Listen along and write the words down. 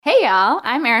Hey y'all,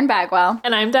 I'm Erin Bagwell.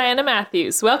 And I'm Diana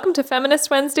Matthews. Welcome to Feminist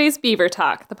Wednesday's Beaver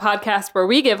Talk, the podcast where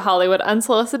we give Hollywood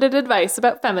unsolicited advice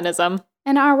about feminism.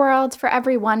 In our world, for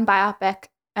every one biopic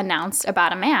announced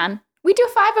about a man, we do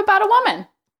 5 about a woman.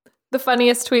 The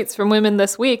funniest tweets from women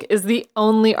this week is the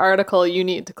only article you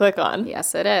need to click on.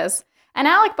 Yes, it is. And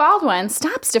Alec Baldwin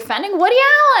stops defending Woody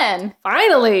Allen.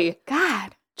 Finally!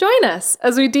 God. Join us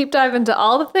as we deep dive into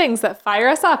all the things that fire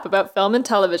us up about film and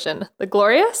television, the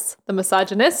glorious, the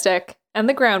misogynistic, and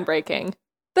the groundbreaking.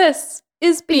 This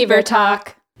is Beaver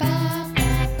Talk.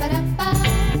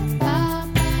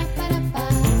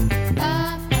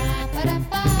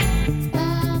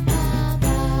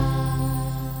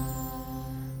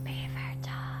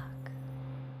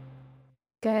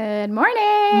 Good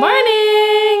morning.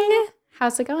 Morning!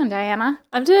 How's it going, Diana?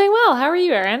 I'm doing well. How are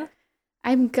you, Erin?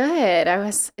 I'm good.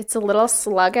 It's a little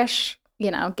sluggish,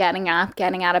 getting up,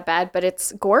 getting out of bed, but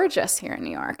it's gorgeous here in New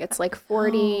York. It's like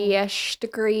 40-ish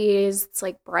degrees. It's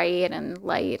like bright and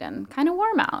light and kind of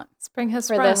warm out. Spring has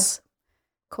for sprung. This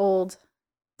cold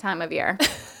time of year.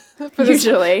 For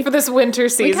this winter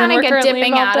season. We kind of get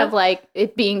dipping out in. of like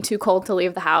it being too cold to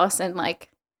leave the house and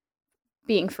like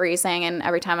being freezing, and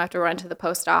every time I have to run to the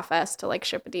post office to like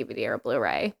ship a DVD or a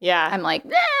Blu-ray. Yeah. I'm like,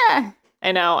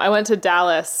 I know. I went to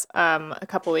Dallas a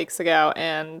couple weeks ago,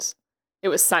 and it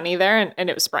was sunny there, and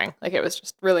it was spring. Like, it was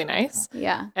just really nice.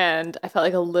 Yeah. And I felt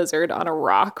like a lizard on a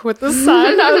rock with the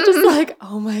sun. I was just like,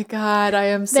 oh my God, I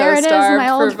am so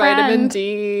starved for vitamin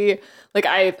D. Like,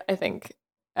 I think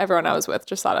everyone I was with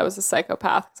just thought I was a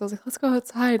psychopath. So I was like, let's go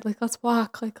outside. Like, let's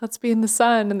walk. Like, let's be in the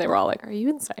sun. And they were all like, are you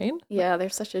insane? Yeah,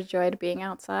 there's such a joy to being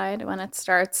outside when it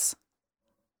starts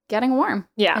getting warm.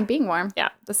 Yeah. And being warm. Yeah.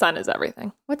 The sun is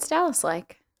everything. What's Dallas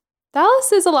like?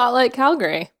 Dallas is a lot like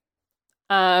Calgary,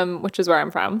 which is where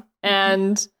I'm from.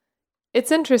 And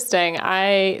it's interesting.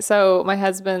 So my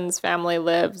husband's family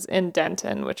lives in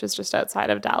Denton, which is just outside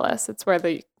of Dallas. It's where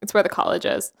the college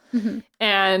is. Mm-hmm.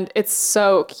 And it's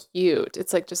so cute.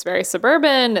 It's like just very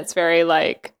suburban. It's very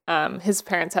like his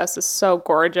parents' house is so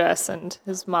gorgeous, and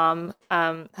his mom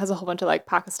has a whole bunch of like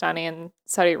Pakistani and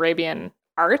Saudi Arabian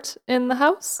art in the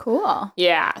house. Cool.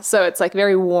 Yeah. So it's like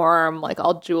very warm, like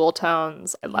all jewel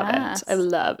tones. I love it. I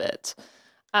love it.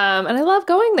 And I love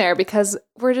going there because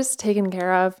we're just taken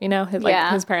care of, his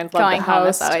parents love the house. Home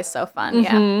is always so fun.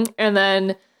 Mm-hmm. Yeah. And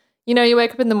then, you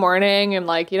wake up in the morning and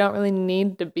like, you don't really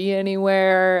need to be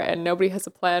anywhere, and nobody has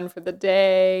a plan for the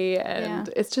day. And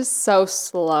it's just so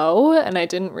slow. And I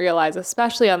didn't realize,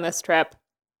 especially on this trip,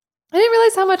 I didn't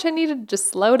realize how much I needed to just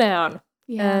slow down.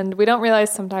 Yeah. And we don't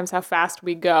realize sometimes how fast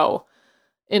we go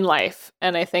in life.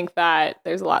 And I think that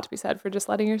there's a lot to be said for just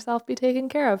letting yourself be taken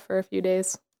care of for a few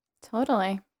days.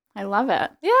 Totally. I love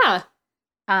it. Yeah.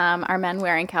 Are men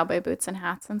wearing cowboy boots and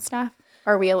hats and stuff?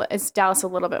 Or is Dallas a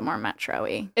little bit more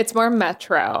metro-y? It's more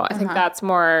metro. I think that's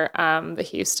more the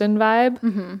Houston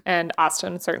vibe, and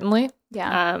Austin certainly.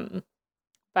 Yeah.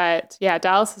 But yeah,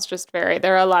 Dallas is just there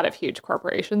are a lot of huge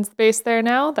corporations based there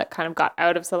now that kind of got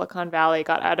out of Silicon Valley,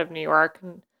 got out of New York,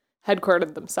 and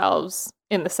headquartered themselves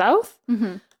in the South.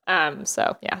 Mm-hmm.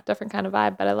 So yeah, different kind of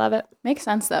vibe, but I love it. Makes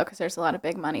sense though, because there's a lot of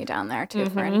big money down there too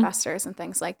for investors and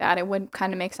things like that. It would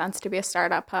kind of make sense to be a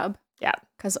startup hub. Yeah.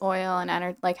 Because oil and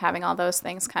energy, like having all those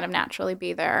things kind of naturally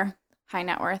be there. High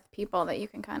net worth people that you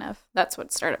can that's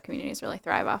what startup communities really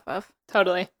thrive off of.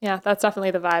 Totally. Yeah, that's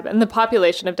definitely the vibe. And the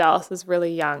population of Dallas is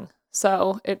really young.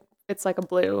 So it's like a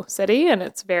blue city, and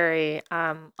it's very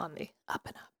on the up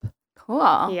and up.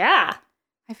 Cool. Yeah.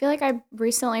 I feel like I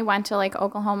recently went to like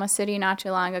Oklahoma City not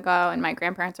too long ago, and my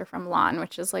grandparents are from Lawton,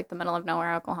 which is like the middle of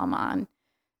nowhere, Oklahoma.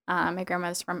 And my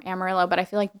grandmother's from Amarillo, but I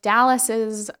feel like Dallas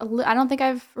I don't think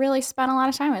I've really spent a lot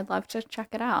of time. I'd love to check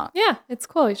it out. Yeah, it's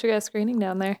cool. You should get a screening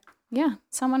down there. Yeah,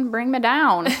 someone bring me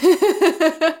down.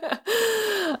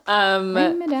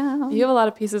 Bring me down. You have a lot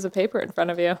of pieces of paper in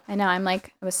front of you. I know. I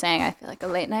was saying, I feel like a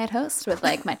late night host with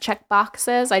like my check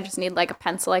boxes. I just need like a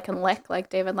pencil I can lick like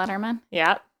David Letterman.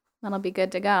 Yeah. That'll be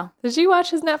good to go. Did you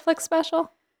watch his Netflix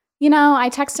special? I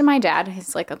texted my dad.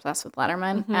 He's like obsessed with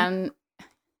Letterman. And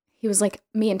he was like,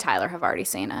 me and Tyler have already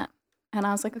seen it. And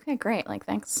I was like, okay, great. Like,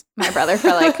 thanks, my brother,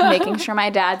 for like making sure my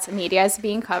dad's media is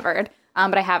being covered.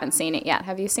 But I haven't seen it yet.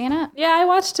 Have you seen it? Yeah, I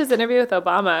watched his interview with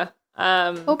Obama.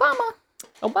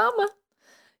 Obama.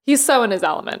 He's so in his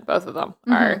element. Both of them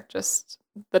are just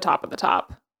the top of the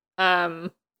top.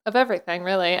 Of everything,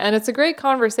 really. And it's a great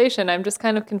conversation. I'm just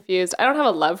kind of confused. I don't have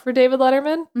a love for David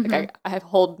Letterman. Like, I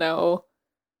hold no...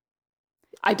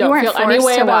 I don't feel any way about him. You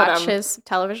weren't forced to watch his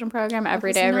television program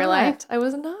every day of your life? I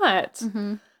was not.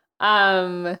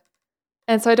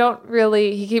 And so I don't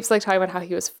really... He keeps, like, talking about how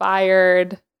he was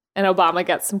fired. And Obama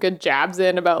gets some good jabs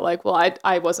in about like, well,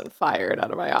 I wasn't fired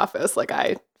out of my office. Like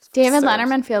David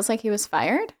Letterman feels like he was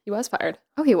fired? He was fired.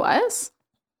 Oh, he was?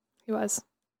 He was.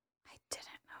 I didn't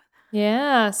know that.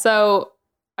 Yeah. So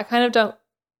I kind of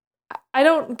I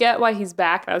don't get why he's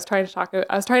back. I was trying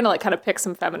to like kind of pick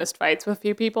some feminist fights with a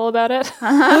few people about it.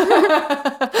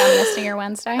 Feministing your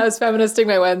Wednesday? I was feministing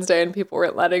my Wednesday and people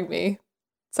weren't letting me.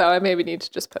 So I maybe need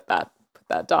to just put that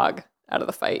dog out of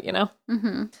the fight, you know?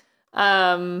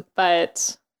 Mm-hmm.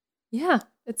 But yeah,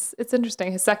 it's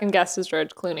interesting. His second guest is George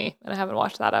Clooney, and I haven't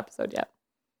watched that episode yet.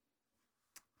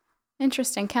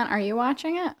 Interesting. Kent, are you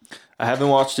watching it? I haven't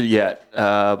watched it yet,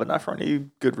 but not for any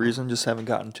good reason. Just haven't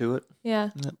gotten to it. Yeah.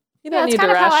 Yep. That's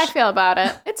kind of how I feel about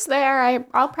it. It's there.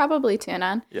 I'll probably tune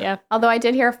in. Yeah. Although I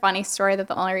did hear a funny story that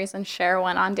the only reason Cher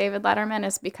went on David Letterman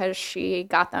is because she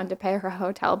got them to pay her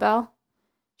hotel bill.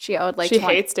 She owed like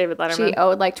hates David Letterman. She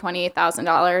owed like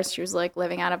 $28,000. She was like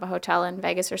living out of a hotel in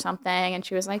Vegas or something, and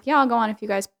she was like, "Yeah, I'll go on if you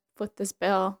guys foot this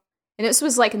bill." And this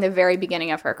was like in the very beginning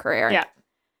of her career. Yeah,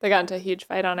 they got into a huge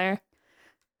fight on air.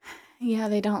 Yeah,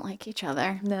 they don't like each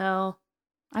other. No,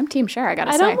 I'm Team Cher. I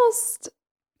gotta say.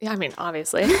 Yeah, I mean,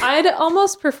 obviously, I'd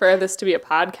almost prefer this to be a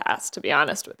podcast. To be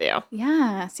honest with you.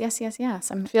 Yes.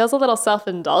 It feels a little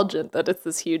self-indulgent that it's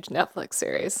this huge Netflix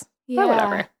series. Yeah. But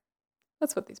whatever.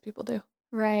 That's what these people do.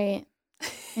 Right.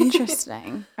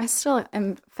 Interesting. I still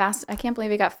am fast. I can't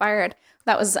believe he got fired.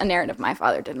 That was a narrative my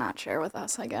father did not share with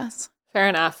us, I guess. Fair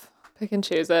enough. Pick and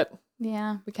choose it.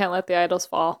 Yeah. We can't let the idols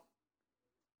fall.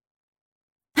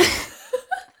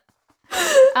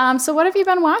 So what have you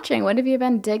been watching? What have you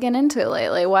been digging into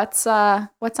lately? What's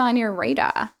on your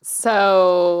radar?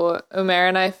 So Umair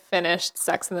and I finished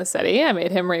Sex and the City. I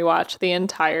made him rewatch the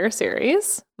entire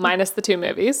series, minus the 2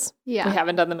 movies. Yeah. We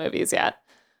haven't done the movies yet.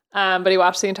 But he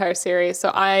watched the entire series.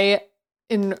 So I,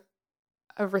 in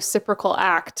a reciprocal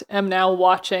act, am now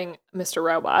watching Mr.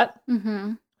 Robot,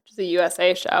 which is a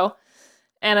USA show.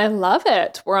 And I love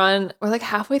it. We're like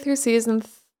halfway through season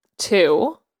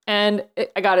 2. And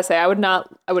I gotta say, I would not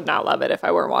love it if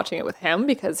I weren't watching it with him,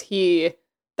 because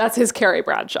that's his Carrie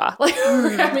Bradshaw, like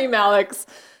Rami Malek's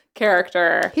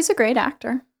character. He's a great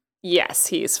actor. Yes,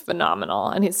 he's phenomenal,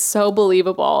 and he's so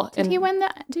believable. Did he win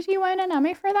an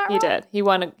Emmy for that role? He did. He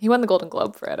won the Golden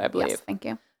Globe for it, I believe. Yes, thank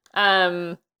you.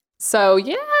 So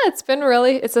yeah,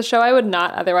 it's a show I would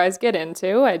not otherwise get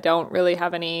into. I don't really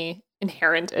have any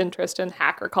inherent interest in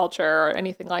hacker culture or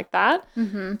anything like that.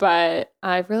 But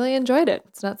I've really enjoyed it.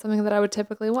 It's not something that I would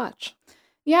typically watch.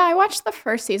 Yeah, I watched the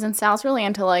first season. Sal's really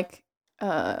into like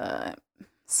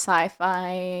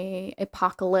sci-fi,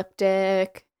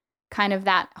 apocalyptic, kind of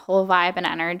that whole vibe and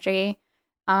energy.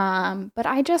 But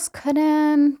I just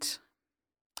couldn't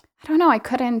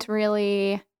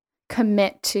really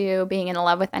commit to being in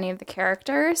love with any of the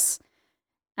characters.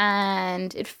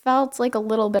 And it felt like a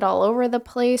little bit all over the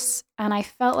place. And I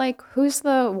felt like, who's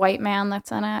the white man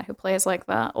that's in it who plays like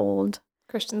the old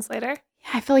Christian Slater? Yeah,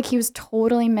 I feel like he was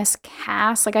totally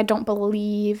miscast. Like, I don't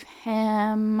believe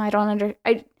him. I don't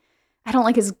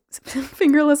like his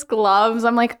fingerless gloves.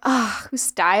 I'm like, who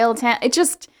styled him?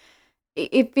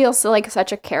 It feels like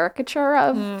such a caricature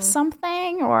of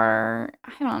something, or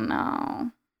I don't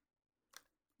know.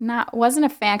 Wasn't a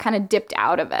fan, kind of dipped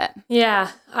out of it.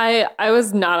 Yeah, I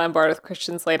was not on board with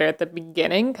Christian Slater at the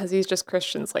beginning, because he's just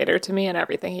Christian Slater to me in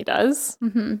everything he does.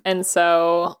 And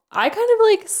so I kind of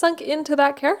like sunk into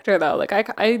that character, though. Like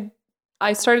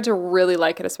I started to really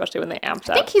like it, especially when they amped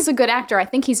up. I think he's a good actor. I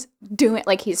think he's doing,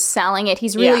 like, he's selling it.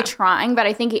 He's really trying, but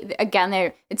I think,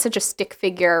 it's such a stick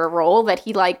figure role that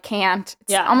he, like, can't.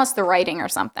 It's almost the writing or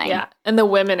something. Yeah, and the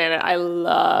women in it, I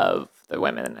love the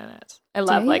women in it. I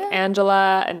love, like,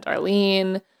 Angela and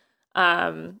Darlene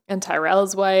and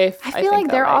Tyrell's wife. I feel like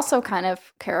they're also kind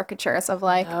of caricatures of,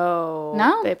 like,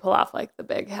 no? They pull off, like, the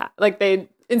big hat. Like,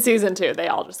 in season 2, they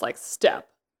all just, like, step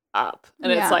up.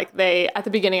 And it's like at the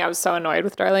beginning, I was so annoyed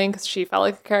with Darlene because she felt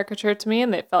like a caricature to me,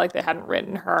 and they felt like they hadn't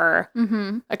written her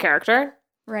a character.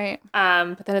 Right.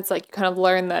 But then it's like you kind of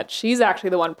learn that she's actually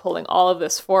the one pulling all of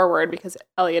this forward because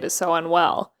Elliot is so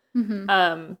unwell.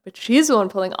 But she's the one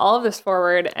pulling all of this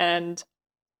forward, and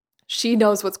she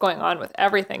knows what's going on with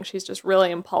everything. She's just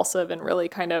really impulsive and really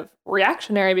kind of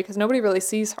reactionary because nobody really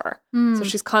sees her. So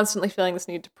she's constantly feeling this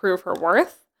need to prove her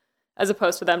worth, as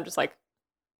opposed to them just like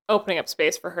opening up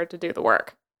space for her to do the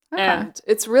work. Okay. And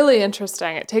it's really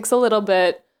interesting. It takes a little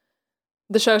bit,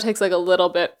 the show takes like a little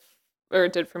bit, or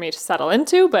it did for me, to settle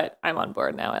into, but I'm on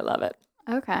board now. I love it.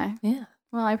 Okay. Yeah.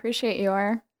 Well, I appreciate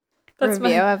your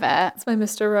review of it. That's my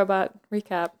Mr. Robot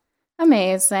recap.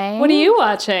 Amazing. What are you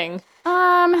watching?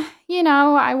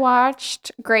 I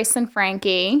watched Grace and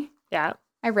Frankie. Yeah.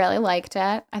 I really liked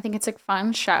it. I think it's a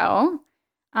fun show.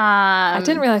 I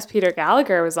didn't realize Peter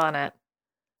Gallagher was on it.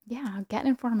 Yeah, get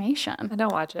information. I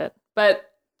don't watch it, but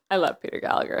I love Peter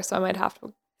Gallagher, so I might have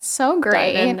to so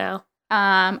great dive in now.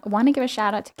 Want to give a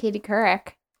shout out to Katie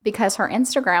Couric because her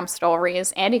Instagram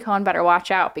stories, Andy Cohen better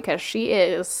watch out because she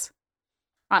is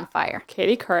on fire.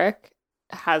 Katie Couric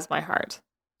has my heart.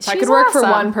 If I could work for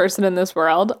one person in this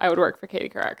world, I would work for Katie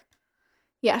Couric.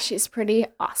 Yeah, she's pretty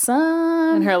awesome.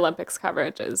 And her Olympics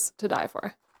coverage is to die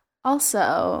for.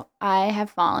 Also, I have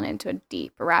fallen into a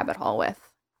deep rabbit hole with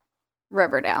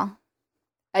Riverdale.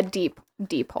 A deep,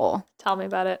 deep hole. Tell me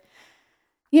about it.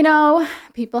 You know,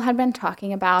 people had been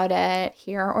talking about it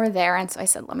here or there, and so I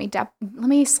said, let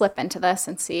me slip into this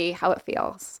and see how it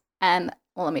feels. And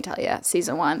well, let me tell you,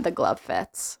 season 1, the glove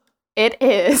fits. It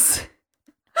is.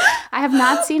 I have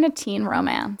not seen a teen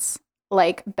romance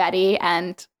like Betty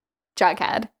and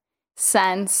Jughead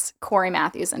since Corey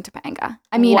Matthews and Topanga.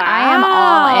 I mean, wow. I am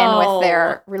all in with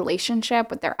their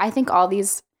relationship, I think all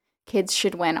these kids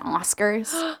should win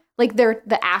Oscars. Like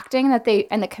the acting that they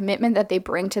and the commitment that they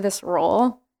bring to this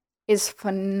role is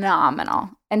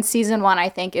phenomenal. And season 1, I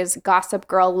think, is Gossip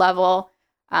Girl level,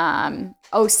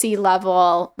 OC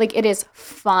level. Like, it is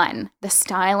fun. The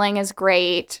styling is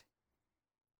great.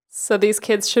 So these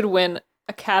kids should win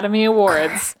Academy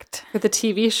Awards for the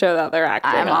TV show that they're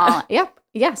acting on. Yep.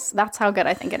 Yes, that's how good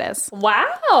I think it is.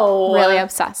 Wow. Really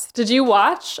obsessed. Did you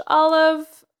watch all of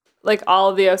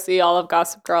the OC, all of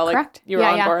Gossip Girl? Correct. You were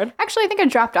on board? Actually, I think I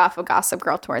dropped off of Gossip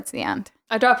Girl towards the end.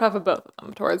 I dropped off of both of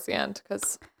them towards the end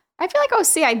because I feel like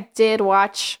OC I did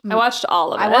watch. I watched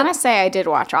all of it. I want to say I did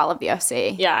watch all of the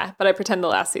OC. Yeah, but I pretend the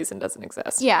last season doesn't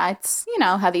exist. Yeah, it's,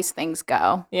 how these things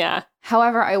go. Yeah.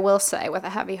 However, I will say with a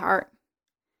heavy heart,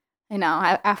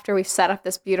 after we've set up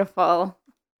this beautiful,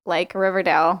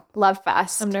 Riverdale love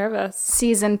fest. I'm nervous.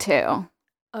 Season 2.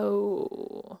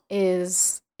 Oh.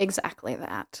 Is exactly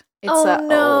that. It's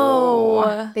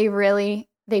no.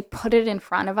 They put it in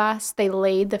front of us. They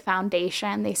laid the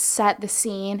foundation. They set the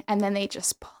scene, and then they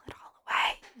just pull it all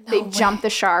away. They jump the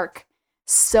shark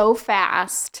so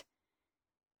fast.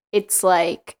 It's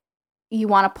like you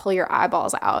want to pull your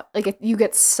eyeballs out. Like you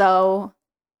get so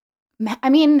mad.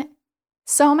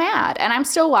 And I'm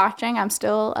still watching. I'm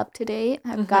still up to date.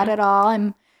 I've got it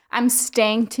all. I'm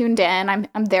staying tuned in.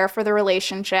 I'm there for the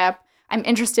relationship. I'm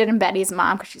interested in Betty's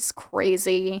mom because she's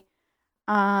crazy.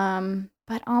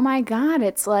 But oh my God,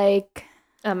 it's like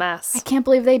a mess. I can't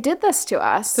believe they did this to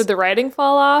us. Did the writing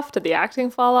fall off? Did the acting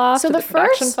fall off? So did the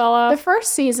production fall off? The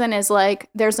first season is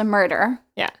there's a murder.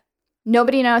 Yeah.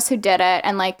 Nobody knows who did it.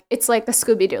 And it's like the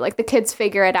Scooby-Doo. The kids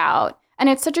figure it out. And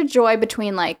it's such a joy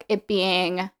between it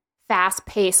being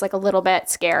fast-paced, a little bit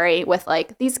scary with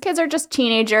these kids are just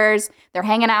teenagers. They're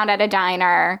hanging out at a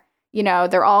diner.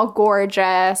 They're all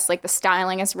gorgeous. The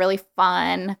styling is really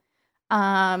fun.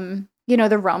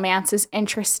 The romance is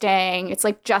interesting. It's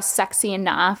just sexy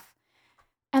enough.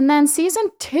 And then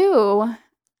season 2,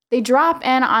 they drop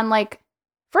in on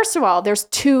first of all, there's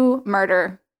 2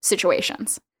 murder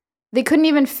situations. They couldn't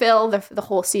even fill the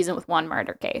whole season with one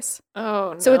murder case.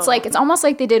 Oh, no. So it's almost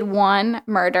like they did one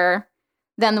murder,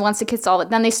 then once the kids solve it,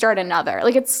 then they start another.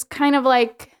 It's kind of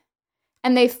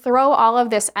and they throw all of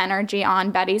this energy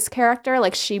on Betty's character.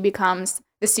 She becomes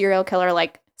the serial killer,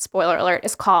 spoiler alert,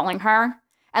 is calling her.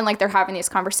 And they're having these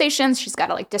conversations. She's got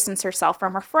to distance herself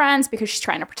from her friends because she's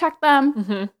trying to protect them.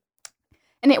 Mm-hmm.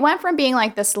 And it went from being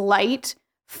this light,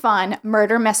 fun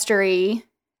murder mystery,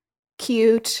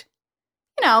 cute,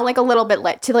 a little bit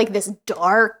lit to this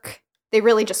dark. They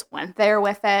really just went there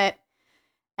with it.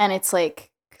 And it's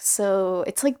so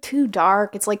it's too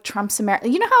dark. It's Trump's America.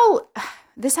 You know how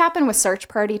this happened with Search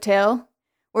Party too?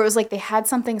 Where it was they had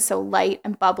something so light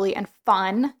and bubbly and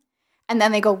fun. And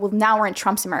then they go, well, now we're in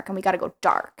Trump's America and we got to go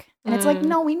dark. And it's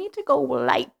no, we need to go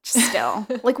light still.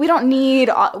 We don't need,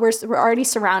 we're already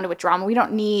surrounded with drama. We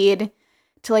don't need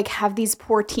to have these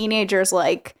poor teenagers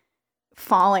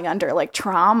falling under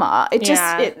trauma.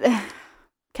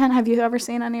 Ken, have you ever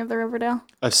seen any of the Riverdale?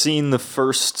 I've seen the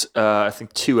first, I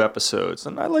think 2 episodes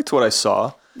and I liked what I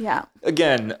saw. Yeah.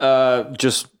 Again,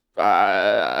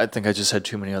 I think I just had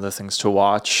too many other things to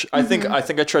watch. Mm-hmm. I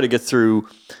think I try to get through.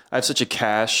 I have such a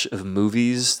cache of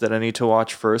movies that I need to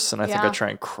watch first, and I think I try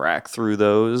and crack through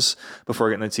those before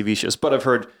I get into TV shows. But I've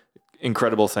heard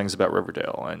incredible things about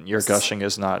Riverdale, and your gushing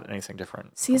is not anything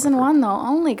different. Season 1, though,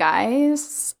 only,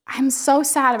 guys. I'm so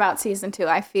sad about season 2.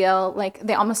 I feel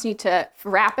they almost need to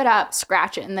wrap it up,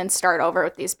 scratch it, and then start over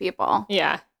with these people.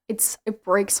 Yeah. it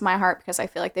breaks my heart because I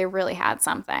feel like they really had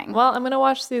something. Well, I'm going to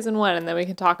watch season 1 and then we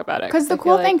can talk about it. Because the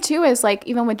cool thing too is like,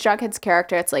 even with Jughead's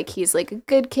character, it's like he's like a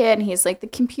good kid and he's like the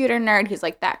computer nerd. He's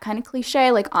like that kind of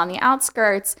cliche, like on the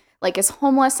outskirts, like is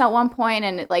homeless at one point,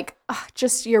 and like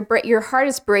just your heart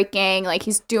is breaking. Like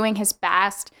he's doing his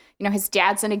best. You know, his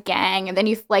dad's in a gang, and then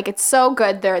you like, it's so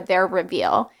good their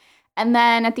reveal. And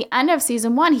then at the end of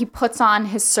season 1, he puts on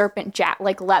his serpent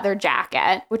leather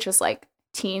jacket, which is like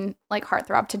teen like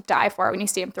heartthrob to die for when you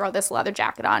see him throw this leather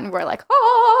jacket on, and we're like,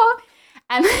 oh.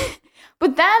 And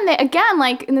but then they, again,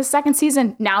 like in the second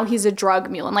season, now he's a drug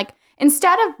mule, and like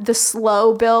instead of the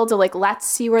slow build of like, let's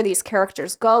see where these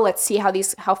characters go, let's see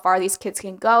how far these kids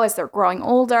can go as they're growing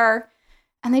older,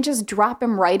 and they just drop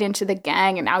him right into the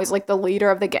gang, and now he's like the leader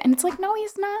of the gang. And it's like, no,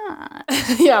 he's not.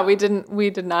 Yeah, we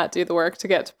did not do the work to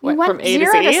get from A to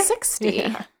 0 Z. to 60.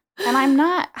 Yeah. And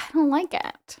I don't like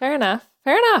it. Fair enough.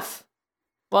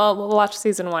 Well, we'll watch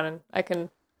season 1 and I can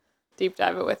deep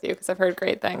dive it with you because I've heard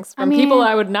great things from people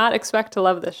I would not expect to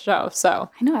love this show.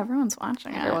 So I know everyone's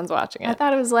watching it. I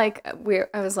thought it was like weird.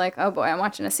 I was like, oh boy, I'm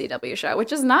watching a CW show,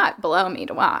 which is not below me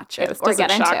to watch or get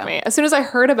into. Shock me. As soon as I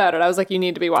heard about it, I was like, you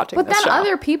need to be watching this show. But then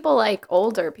other people, like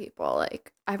older people,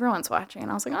 like everyone's watching, and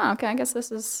I was like, oh, okay, I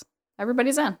guess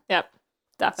everybody's in. Yep,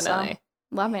 definitely. So,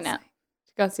 loving it. Did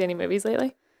you guys see any movies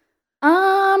lately?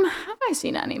 Have I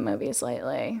seen any movies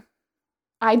lately?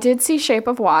 I did see Shape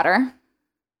of Water.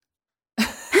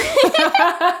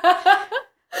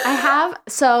 I have.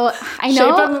 So I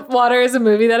know Shape of Water is a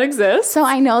movie that exists. So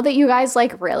I know that you guys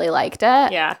like really liked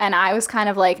it. Yeah. And I was kind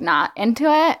of like not into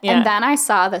it. Yeah. And then I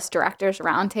saw this director's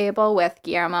roundtable with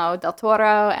Guillermo del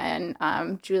Toro and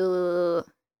oh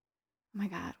my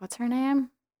God, what's her name?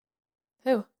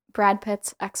 Who? Brad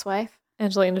Pitt's ex-wife.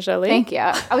 Angelina Jolie. Thank you.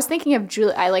 I was thinking of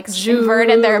Julie. I like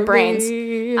inverted their brains.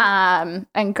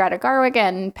 And Greta Garwig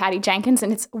and Patty Jenkins,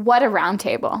 and what a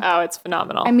roundtable. Oh, it's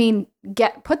phenomenal. I mean,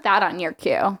 put that on your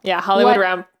queue. Yeah,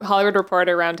 Hollywood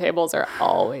Reporter Roundtables are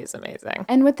always amazing.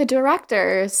 And with the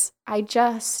directors,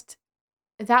 that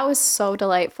was so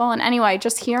delightful. And anyway,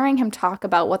 just hearing him talk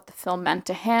about what the film meant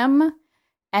to him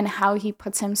and how he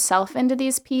puts himself into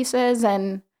these pieces,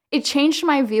 and it changed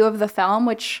my view of the film,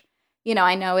 which, you know,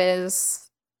 I know is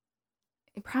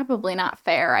probably not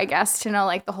fair, I guess, to know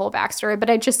like the whole backstory, but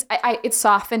it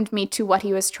softened me to what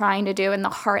he was trying to do and the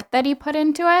heart that he put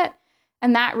into it.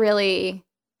 And that really,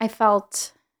 I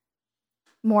felt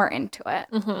more into it.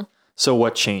 Mm-hmm. So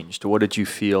what changed? What did you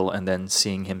feel? And then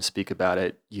seeing him speak about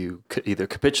it, you either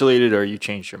capitulated or you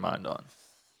changed your mind on?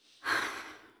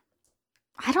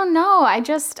 I don't know.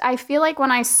 I feel like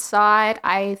when I saw it,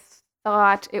 I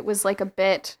thought it was like a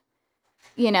bit,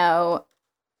 you know,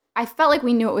 I felt like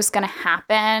we knew it was going to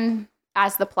happen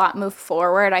as the plot moved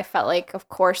forward. I felt like, of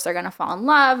course, they're going to fall in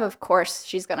love. Of course,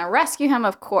 she's going to rescue him.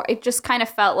 Of course, it just kind of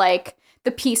felt like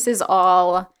the pieces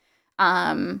all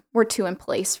were too in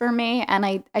place for me. And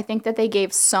I think that they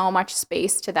gave so much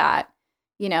space to that,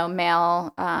 you know,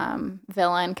 male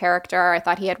villain character. I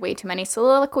thought he had way too many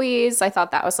soliloquies. I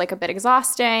thought that was like a bit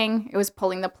exhausting. It was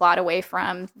pulling the plot away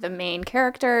from the main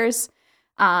characters.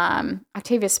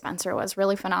 Octavia Spencer was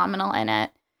really phenomenal in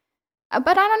it.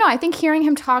 But I don't know. I think hearing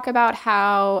him talk about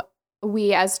how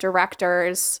we as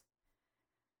directors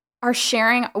are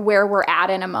sharing where we're at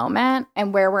in a moment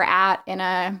and where we're at in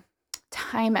a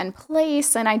time and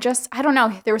place. And I don't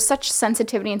know. There was such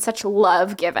sensitivity and such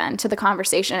love given to the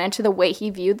conversation and to the way he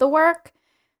viewed the work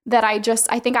that I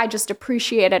think I just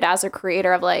appreciated as a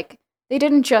creator of like, they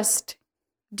didn't just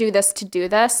do this to do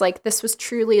this. Like this was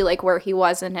truly like where he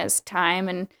was in his time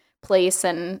and place.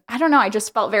 And I don't know, I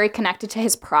just felt very connected to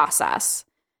his process.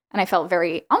 And I felt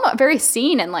almost very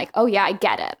seen and like, oh yeah, I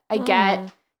get it. I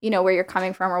get, you know, where you're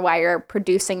coming from or why you're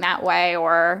producing that way,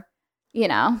 or, you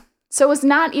know. So it was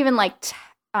not even like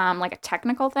a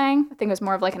technical thing. I think it was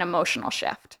more of like an emotional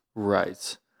shift.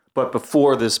 Right. But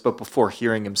before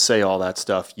hearing him say all that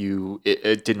stuff,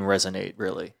 it didn't resonate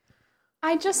really.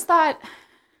 I just thought.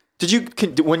 Did you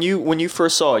when you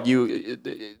first saw it,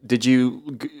 did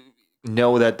you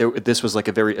know that this was like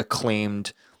a very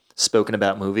acclaimed, spoken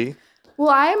about movie? Well,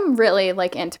 I'm really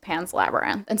like into Pan's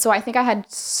Labyrinth, and so I think I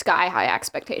had sky high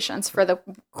expectations for the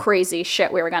crazy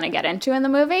shit we were going to get into in the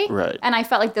movie. Right. And I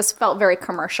felt like this felt very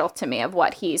commercial to me of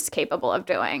what he's capable of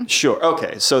doing. Sure.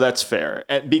 Okay. So that's fair.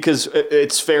 And because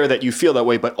it's fair that you feel that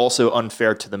way, but also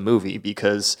unfair to the movie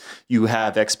because you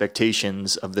have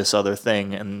expectations of this other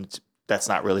thing, and that's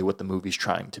not really what the movie's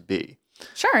trying to be.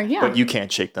 Sure. Yeah. But you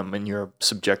can't shake them in your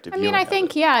subjective view. I mean, I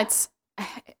think, it's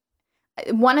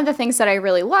one of the things that I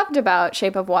really loved about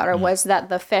Shape of Water was that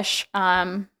the fish,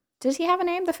 does he have a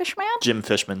name, the fish man? Jim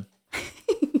Fishman.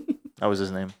 That was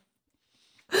his name.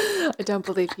 I don't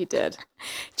believe he did.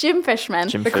 Jim Fishman.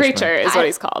 The creature is what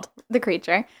he's called. The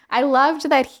creature. I loved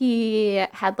that he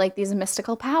had like these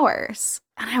mystical powers.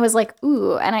 And I was like,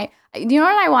 ooh. And you know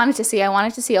what I wanted to see? I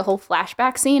wanted to see a whole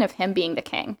flashback scene of him being the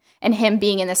king and him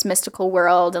being in this mystical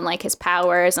world and like his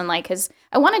powers and like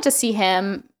I wanted to see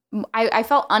him. I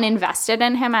felt uninvested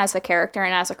in him as a character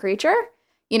and as a creature.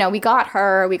 You know, we got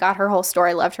her whole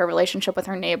story, loved her relationship with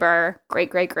her neighbor.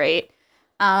 Great. But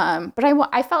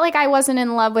I felt like I wasn't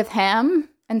in love with him.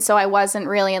 And so I wasn't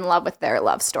really in love with their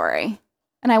love story.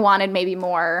 And I wanted maybe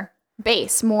more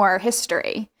base, more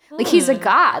history. Like he's a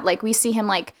god. Like we see him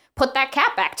like put that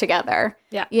cat back together.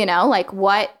 Yeah. You know, like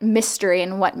what mystery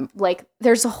and what, like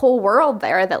there's a whole world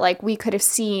there that like we could have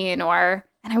seen and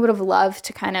I would have loved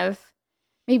to kind of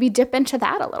maybe dip into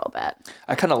that a little bit.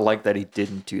 I kind of like that he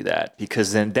didn't do that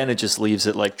because then it just leaves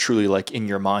it like truly like in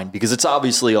your mind because it's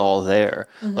obviously all there.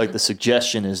 Mm-hmm. Like the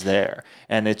suggestion is there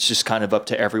and it's just kind of up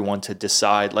to everyone to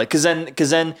decide. Like, cause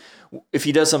then if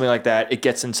he does something like that, it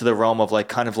gets into the realm of like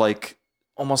kind of like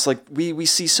almost like we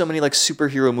see so many like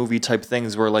superhero movie type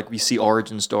things where like we see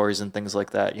origin stories and things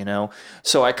like that, you know?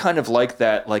 So I kind of like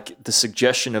that, like the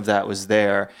suggestion of that was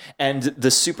there and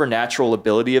the supernatural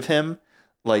ability of him.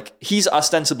 Like, he's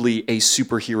ostensibly a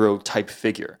superhero type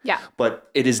figure. Yeah. But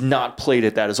it is not played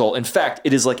at that at all. In fact,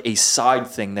 it is like a side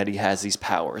thing that he has these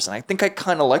powers. And I think I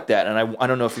kind of like that. And I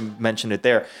don't know if you mentioned it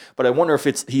there, but I wonder if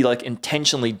he like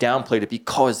intentionally downplayed it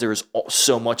because there's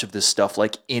so much of this stuff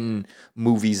like in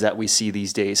movies that we see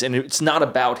these days. And it's not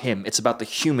about him. It's about the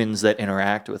humans that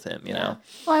interact with him, you know?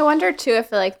 Well, I wonder too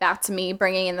if like that's me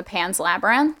bringing in the Pan's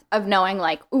Labyrinth of knowing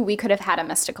like, ooh, we could have had a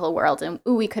mystical world and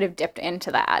ooh, we could have dipped into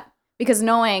that. Because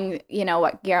knowing, you know,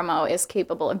 what Guillermo is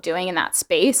capable of doing in that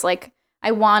space, like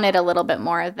I wanted a little bit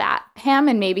more of that him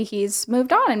and maybe he's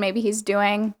moved on and maybe he's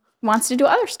wants to do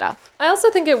other stuff. I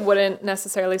also think it wouldn't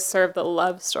necessarily serve the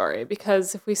love story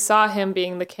because if we saw him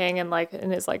being the king and like in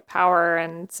his like power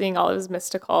and seeing all his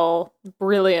mystical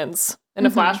brilliance in a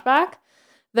flashback,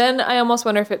 then I almost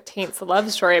wonder if it taints the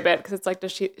love story a bit because it's like,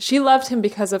 she loved him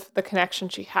because of the connection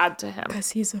she had to him.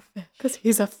 Because he's a fish. Because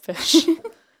he's a fish.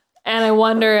 And I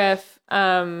wonder if,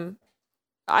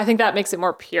 I think that makes it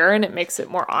more pure and it makes it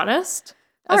more honest.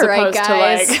 As all right, opposed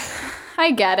guys. to like...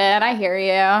 I get it. I hear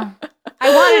you.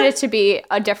 I wanted it to be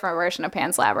a different version of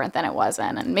Pan's Labyrinth than it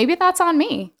wasn't. And maybe that's on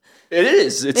me. It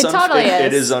is. It totally is.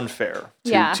 It is unfair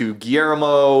to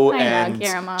Guillermo and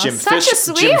Guillermo. Jim Such a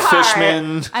sweetheart. Jim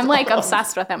Fishman. I'm like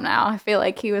obsessed with him now. I feel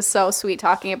like he was so sweet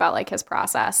talking about like his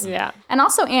process. Yeah. And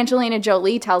also Angelina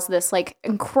Jolie tells this like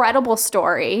incredible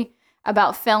story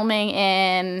about filming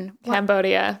in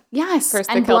Cambodia. Yes. First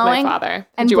they killed my father.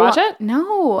 Did you watch it?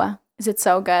 No. Is it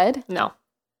so good? No.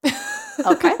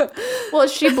 Okay. Well,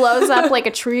 she blows up like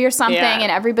a tree or something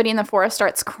and everybody in the forest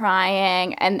starts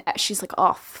crying and she's like,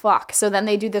 oh, fuck. So then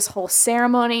they do this whole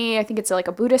ceremony. I think it's like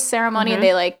a Buddhist ceremony and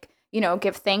they like, you know,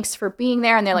 give thanks for being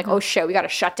there. And they're like, oh, shit, we got to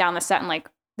shut down the set and like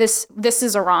this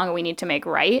is a wrong we need to make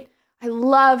right. I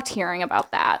loved hearing about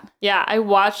that. Yeah, I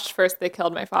watched First They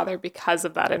Killed My Father because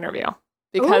of that interview.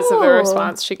 Because of the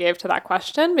response she gave to that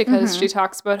question. Because she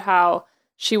talks about how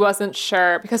she wasn't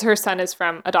sure, because her son is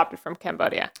adopted from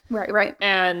Cambodia. Right.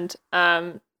 And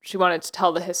she wanted to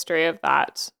tell the history of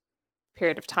that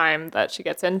period of time that she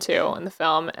gets into in the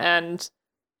film. And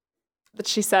that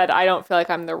she said, I don't feel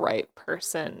like I'm the right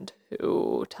person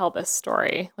to tell this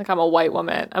story. Like, I'm a white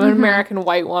woman. I'm an American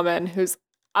white woman who's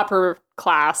upper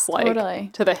class,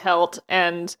 like to the hilt,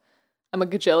 and I'm a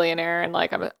gajillionaire and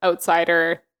like I'm an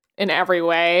outsider in every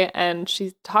way. And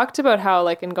she talked about how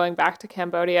like in going back to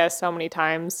Cambodia so many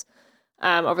times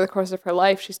over the course of her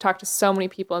life, she's talked to so many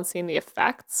people and seen the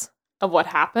effects of what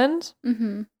happened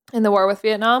in the war with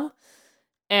Vietnam.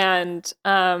 And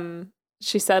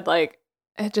she said like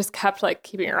it just kept like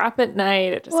keeping her up at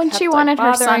night. It just kept, she wanted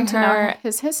like, her son to her. know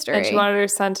his history. And she wanted her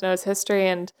son to know his history.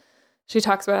 And she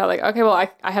talks about how like, okay, well,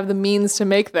 I have the means to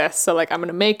make this. So like, I'm going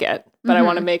to make it, but I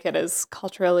want to make it as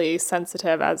culturally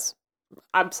sensitive as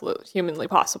absolutely humanly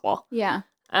possible. Yeah.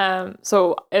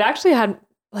 So it actually had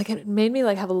like, it made me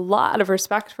like have a lot of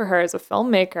respect for her as a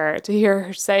filmmaker to hear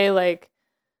her say like,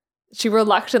 she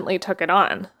reluctantly took it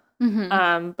on,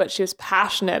 but she was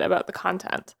passionate about the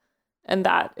content. And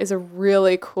that is a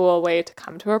really cool way to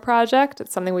come to a project.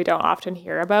 It's something we don't often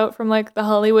hear about from like the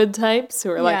Hollywood types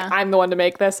who are like, I'm the one to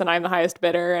make this and I'm the highest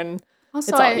bidder and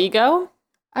also, it's all ego.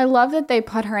 I love that they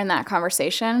put her in that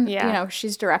conversation. Yeah. You know,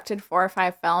 she's directed 4 or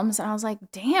 5 films and I was like,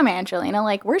 damn, Angelina,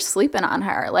 like we're sleeping on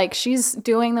her. Like she's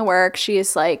doing the work.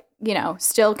 She's like, you know,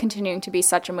 still continuing to be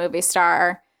such a movie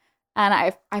star. And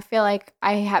I feel like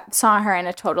I saw her in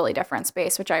a totally different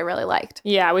space, which I really liked.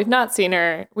 Yeah, we've not seen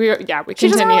her. We She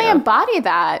doesn't really embody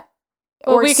that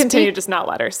Well, we continue just not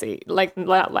let her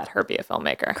let her be a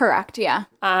filmmaker. Correct, yeah.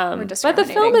 But the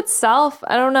film itself,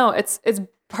 I don't know. It's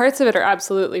parts of it are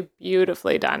absolutely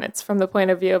beautifully done. It's from the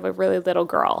point of view of a really little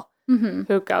girl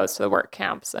who goes to the work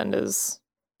camps and is.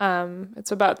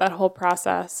 It's about that whole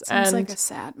process. Seems like a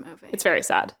sad movie. It's very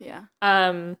sad. Yeah.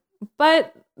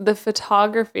 But the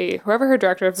photography, whoever her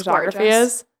director of photography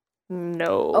is,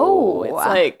 it's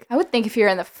like I would think if you're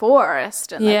in the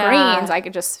forest and the greens, I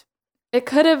could just. It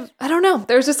could have, I don't know.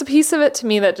 There's just a piece of it to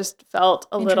me that just felt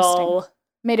a little.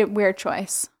 Made a weird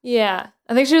choice. Yeah.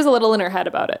 I think she was a little in her head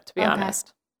about it, to be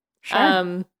honest.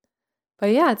 Sure.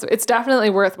 But yeah, it's definitely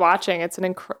worth watching. It's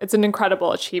an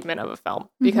incredible achievement of a film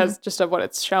because just of what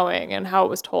it's showing and how it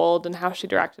was told and how she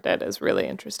directed it is really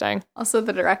interesting. Also,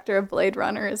 the director of Blade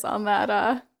Runner is on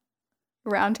that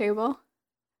roundtable.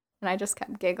 And I just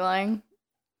kept giggling.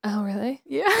 Oh, really?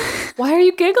 Yeah. Why are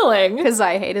you giggling? Because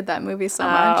I hated that movie so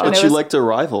much. But you liked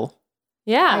Arrival.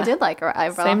 Yeah. I did like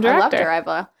Arrival. Same director. I loved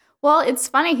Arrival. Well, it's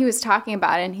funny. He was talking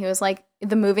about it, and he was like,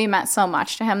 the movie meant so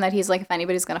much to him that he's like, if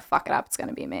anybody's going to fuck it up, it's going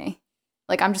to be me.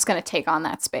 Like, I'm just going to take on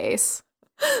that space.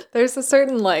 There's a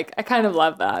certain, I kind of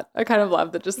love that. I kind of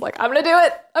love that just I'm going to do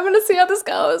it. I'm going to see how this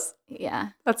goes. Yeah.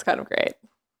 That's kind of great.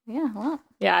 Yeah, well.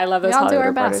 Yeah, I love those Hollywood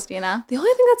Hollywood do our Reporters. best, you know? The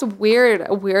only thing that's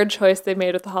a weird choice they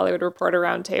made with the Hollywood Reporter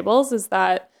Roundtables is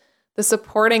that the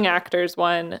supporting actors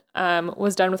one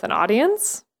was done with an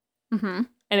audience. Mm-hmm.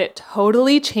 And it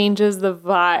totally changes the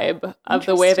vibe of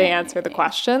the way they answer the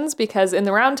questions because in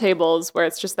the roundtables where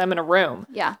it's just them in a room,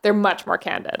 they're much more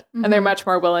candid and they're much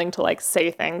more willing to say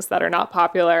things that are not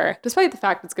popular, despite the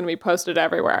fact it's going to be posted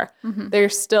everywhere. They're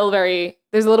still there's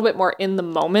a little bit more in the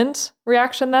moment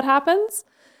reaction that happens.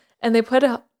 And they put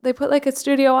a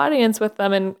studio audience with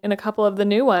them in a couple of the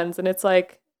new ones. And it's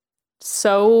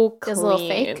so clean. It's a little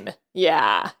fake.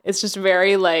 Yeah. It's just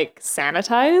very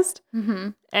sanitized.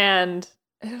 And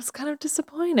it was kind of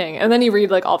disappointing. And then you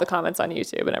read all the comments on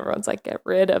YouTube and everyone's like, get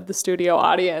rid of the studio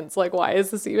audience. Why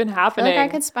is this even happening? I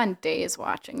could spend days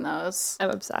watching those. I'm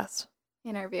obsessed.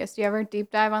 Interviews. Do you ever deep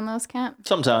dive on those, Kent?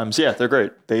 Sometimes, yeah, they're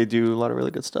great. They do a lot of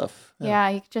really good stuff. Yeah,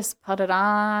 you could just put it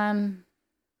on,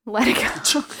 let it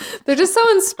go. They're just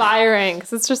so inspiring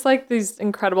because it's just these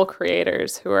incredible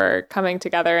creators who are coming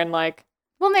together and Well,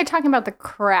 they're talking about the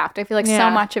craft. I feel like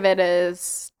so much of it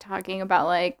is talking about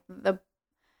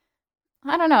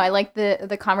I don't know. I like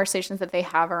the conversations that they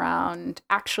have around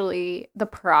actually the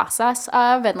process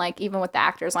of and even with the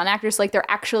actors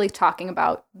they're actually talking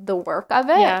about the work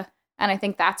of it. Yeah. And I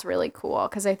think that's really cool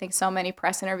because I think so many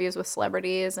press interviews with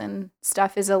celebrities and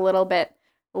stuff is a little bit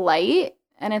light.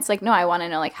 And it's no, I want to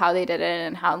know how they did it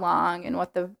and how long and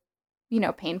what the,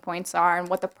 pain points are and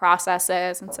what the process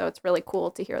is. And so it's really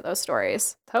cool to hear those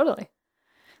stories. Totally.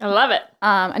 I love it.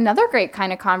 Another great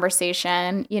kind of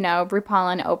conversation,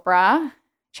 RuPaul and Oprah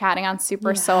chatting on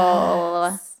Super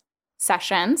Soul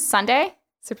sessions. Sunday?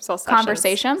 Super Soul sessions.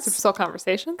 Conversations. Super Soul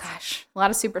conversations. Gosh, a lot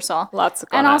of Super Soul. Lots of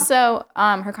And also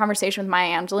her conversation with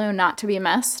Maya Angelou, not to be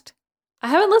missed. I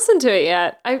haven't listened to it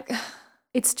yet.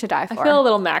 It's to die for. I feel a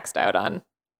little maxed out on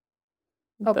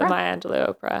Oprah? the Maya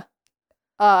Angelou Oprah.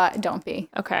 Don't be.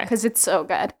 Okay. Because it's so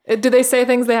good. Do they say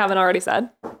things they haven't already said?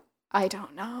 I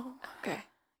don't know. Okay.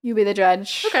 You be the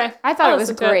judge. Okay. I thought it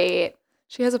was great.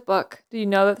 She has a book. Do you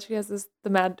know that she has it's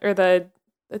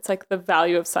the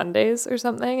Value of Sundays or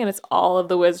something, and it's all of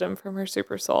the wisdom from her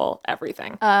Super Soul,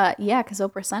 everything. Yeah, because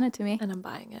Oprah sent it to me. And I'm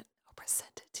buying it. Oprah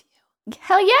sent it to you.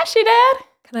 Hell yeah, she did.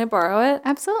 Can I borrow it?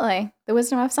 Absolutely. The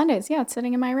Wisdom of Sundays. Yeah, it's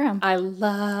sitting in my room. I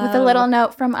love. With a little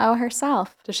note from O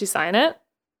herself. Does she sign it?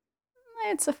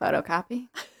 It's a photocopy.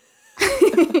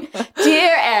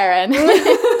 Dear Erin.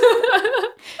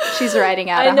 She's writing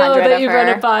out 100 of her. I know that you've run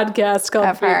a podcast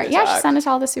called her. Yeah, she sent it to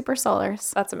all the Super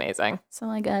Solars. That's amazing. So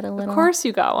I got a little. Of course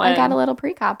you got one. I got a little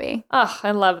pre-copy. Oh, I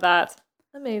love that.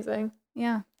 Amazing.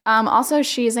 Yeah. Also,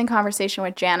 she's in conversation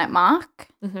with Janet Mock.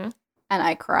 Mm-hmm. And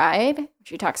I cried.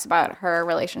 She talks about her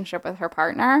relationship with her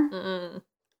partner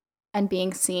and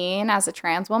being seen as a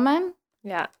trans woman.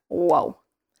 Yeah. Whoa.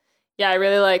 Yeah, I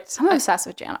really liked. I'm obsessed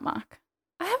with Janet Mock.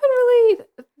 I haven't really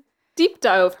deep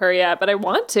dove her yet, but I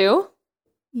want to.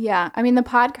 Yeah, I mean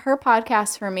her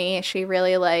podcast for me, she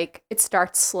really it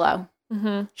starts slow.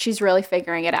 Mm-hmm. She's really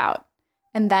figuring it out,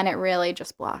 and then it really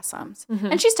just blossoms. Mm-hmm.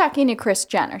 And she's talking to Kris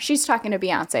Jenner. She's talking to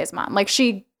Beyonce's mom.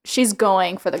 She's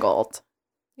going for the gold.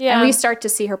 Yeah, and we start to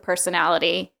see her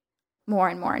personality more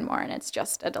and more and more, and it's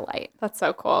just a delight. That's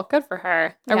so cool. Good for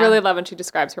her. Yeah. I really love when she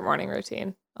describes her morning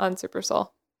routine on Super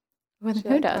Soul.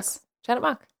 Who does? Janet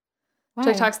Mock. Why?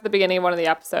 She talks at the beginning of one of the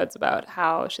episodes about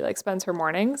how she spends her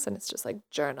mornings, and it's just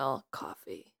journal,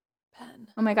 coffee, pen.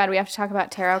 Oh my God, we have to talk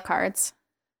about tarot cards.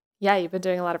 Yeah, you've been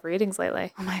doing a lot of readings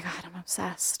lately. Oh my God, I'm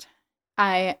obsessed.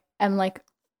 I'm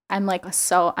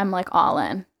all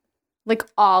in. Like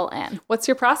all in. What's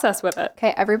your process with it?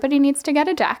 Okay, everybody needs to get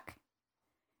a deck.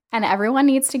 And everyone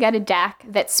needs to get a deck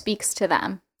that speaks to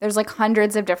them. There's like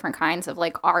hundreds of different kinds of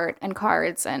like art and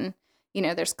cards, and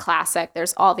there's classic,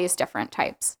 there's all these different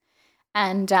types.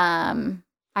 And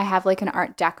I have like an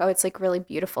art deco. It's like really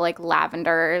beautiful, like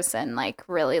lavenders and like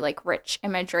really like rich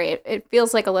imagery. It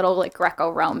feels like a little like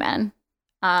Greco-Roman.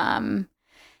 And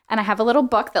I have a little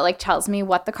book that like tells me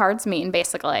what the cards mean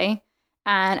basically.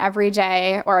 And every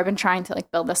day, or I've been trying to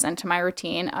like build this into my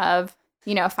routine of,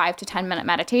 5 to 10 minute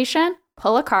meditation,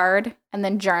 pull a card, and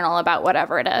then journal about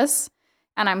whatever it is.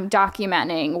 And I'm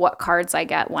documenting what cards I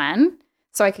get when.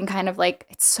 So I can kind of like,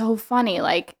 it's so funny.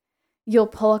 Like you'll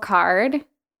pull a card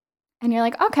and you're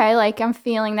like, okay, like I'm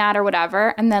feeling that or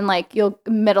whatever. And then like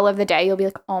middle of the day, you'll be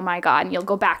like, oh my God. And you'll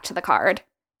go back to the card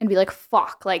and be like,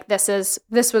 fuck, like this was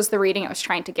the reading it was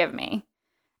trying to give me.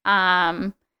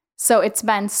 So it's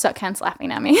been Ken's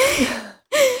laughing at me.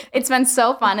 It's been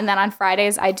so fun. And then on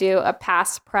Fridays, I do a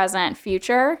past, present,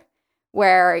 future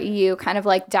where you kind of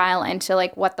like dial into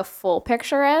like what the full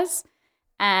picture is.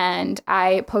 And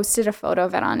I posted a photo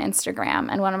of it on Instagram.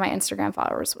 And one of my Instagram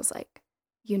followers was like,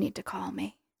 you need to call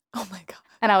me. Oh my God.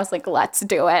 And I was like, let's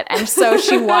do it. And so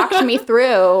she walked me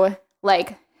through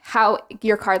like how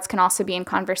your cards can also be in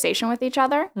conversation with each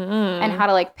other and how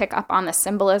to like pick up on the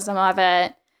symbolism of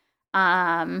it.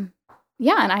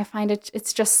 Yeah, and I find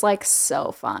it's just like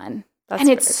so fun. That's and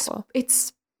very cool.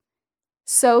 It's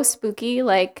so spooky,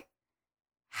 like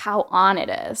how on it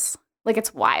is. Like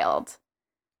it's wild.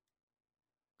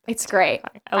 It's great.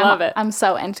 I love it. I'm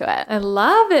so into it. I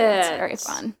love it. It's very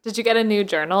fun. Did you get a new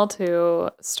journal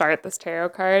to start this tarot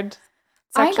card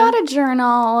section? I got a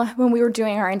journal when we were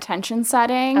doing our intention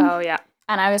setting. Oh, yeah.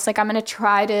 And I was like, I'm going to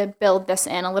try to build this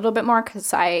in a little bit more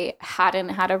because I hadn't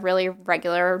had a really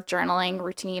regular journaling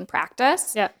routine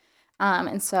practice. Yeah.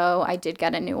 And so I did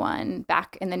get a new one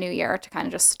back in the new year to kind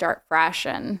of just start fresh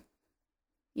and,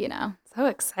 So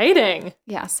exciting.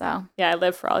 Yeah, so. Yeah, I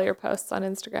live for all your posts on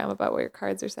Instagram about what your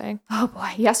cards are saying. Oh,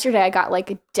 boy. Yesterday I got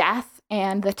like a death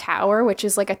and the tower, which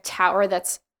is like a tower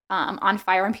that's on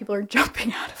fire and people are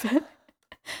jumping out of it.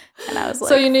 And I was like,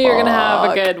 so you knew you were going to have a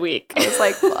fuck. good week. I was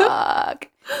like, fuck.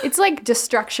 It's like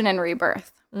destruction and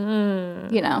rebirth. None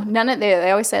of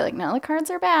they always say like none of the cards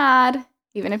are bad.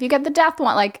 Even if you get the death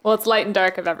one, like. Well, it's light and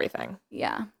dark of everything.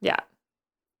 Yeah. Yeah.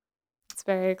 It's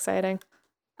very exciting.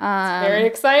 It's very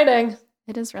exciting.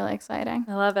 It is really exciting.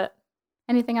 I love it.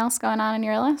 Anything else going on in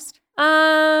your list?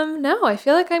 No, I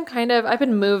feel like I've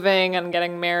been moving and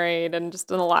getting married and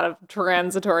just in a lot of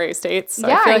transitory states. So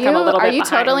yeah, I feel like I'm a little bit Are you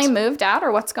behind. totally moved out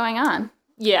or what's going on?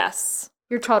 Yes.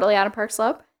 You're totally out of Park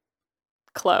Slope?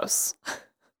 Close.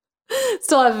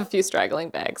 Still have a few straggling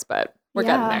bags, but we're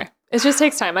getting there. It just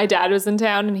takes time. My dad was in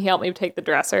town and he helped me take the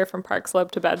dresser from Park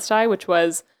Slope to Bed-Stuy, which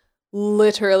was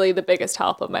literally the biggest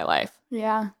help of my life.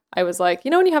 Yeah. I was like,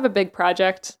 when you have a big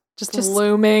project just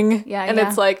looming. Yeah. And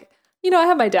it's like, I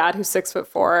have my dad who's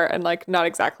 6'4" and like not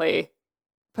exactly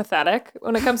pathetic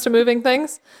when it comes to moving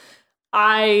things.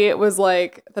 I was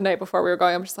like, the night before we were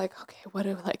going, I'm just like,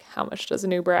 okay, how much does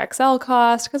an Uber XL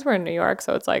cost? Because we're in New York,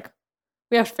 so it's like,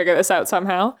 we have to figure this out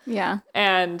somehow. Yeah.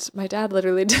 And my dad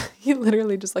literally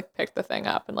just like picked the thing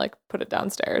up and like put it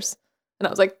downstairs. And I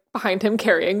was like behind him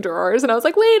carrying drawers. And I was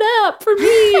like, wait up for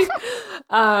me.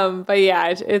 But yeah,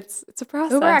 it's a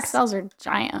process. Uber XLs are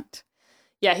giant.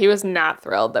 Yeah, he was not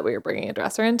thrilled that we were bringing a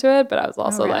dresser into it. But I was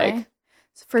also like.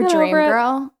 For Dream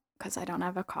Girl, because I don't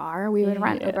have a car, we would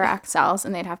rent Uber XLs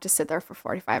and they'd have to sit there for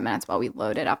 45 minutes while we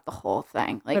loaded up the whole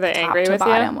thing. Like top to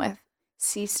bottom with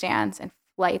C-stands and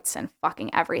lights and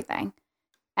fucking everything.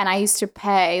 And I used to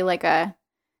pay like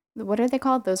what are they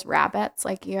called? Those rabbits?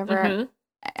 Like you ever... Mm-hmm.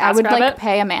 I would like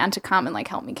pay a man to come and like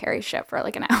help me carry shit for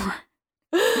like an hour.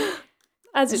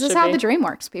 This is how the dream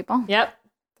works, people. Yep.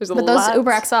 But those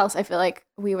Uber XLs, I feel like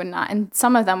we would not. And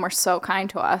some of them were so kind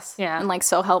to us. Yeah. And like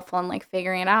so helpful in like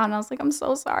figuring it out. And I was like, I'm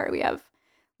so sorry. We have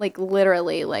like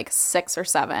literally like 6 or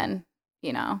 7,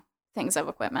 things of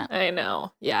equipment. I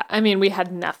know. Yeah. I mean, we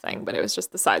had nothing, but it was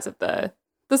just the size of the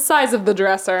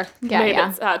dresser made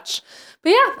it such. But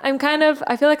yeah,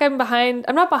 I feel like I'm behind.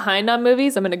 I'm not behind on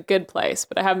movies. I'm in a good place,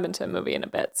 but I haven't been to a movie in a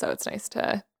bit. So it's nice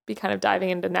to be kind of diving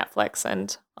into Netflix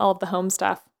and all of the home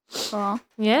stuff. Cool.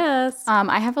 Yes.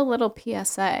 I have a little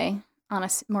PSA on a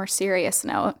more serious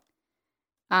note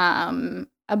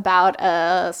about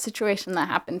a situation that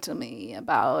happened to me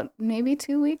about maybe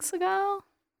 2 weeks ago.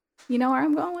 You know where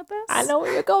I'm going with this? I know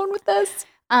where you're going with this.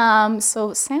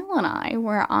 So Sal and I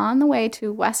were on the way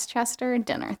to Westchester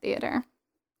Dinner Theater.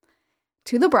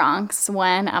 to the Bronx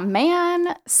when a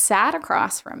man sat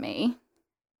across from me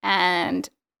and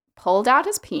pulled out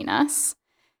his penis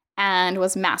and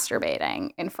was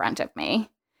masturbating in front of me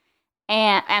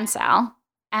and Sal.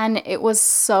 And it was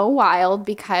so wild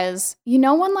because you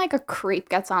know when like a creep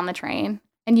gets on the train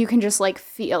and you can just like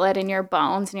feel it in your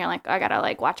bones and you're like, I gotta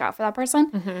like watch out for that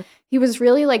person. Mm-hmm. He was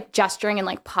really like gesturing and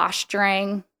like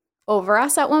posturing over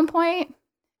us at one point.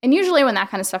 And usually when that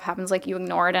kind of stuff happens, like you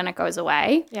ignore it and it goes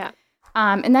away. Yeah.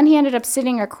 And then he ended up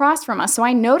sitting across from us. So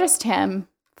I noticed him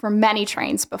for many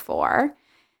trains before.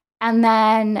 And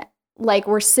then like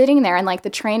we're sitting there and like the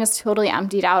train is totally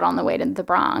emptied out on the way to the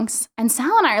Bronx. And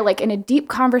Sal and I are like in a deep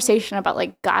conversation about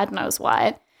like God knows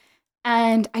what.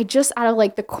 And I just out of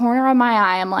like the corner of my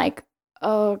eye, I'm like,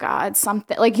 oh God,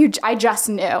 something like I just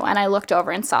knew. And I looked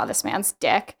over and saw this man's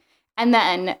dick and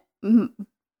then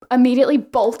immediately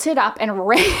bolted up and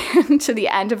ran to the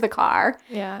end of the car,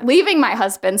 leaving my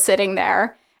husband sitting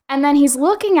there. And then he's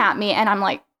looking at me and I'm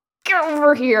like, get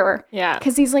over here. Yeah.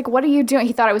 Because he's like, what are you doing?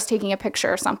 He thought I was taking a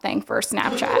picture or something for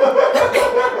Snapchat.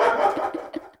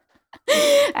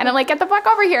 And I'm like, get the fuck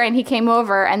over here. And he came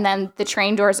over and then the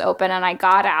train doors open and I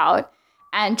got out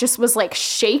and just was like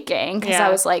shaking because I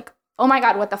was like, oh my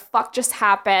God, what the fuck just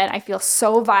happened? I feel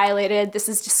so violated. This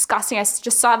is disgusting. I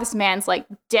just saw this man's like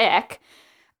dick.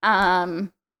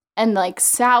 And like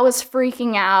Sal was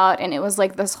freaking out and it was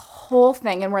like this whole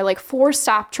thing. And we're like 4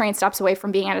 train stops away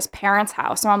from being at his parents'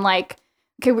 house. So I'm like,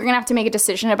 okay, we're going to have to make a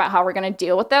decision about how we're going to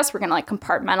deal with this. We're going to like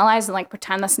compartmentalize and like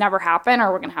pretend this never happened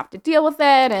or we're going to have to deal with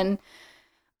it. And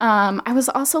I was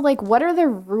also like, what are the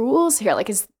rules here?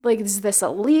 Like, is this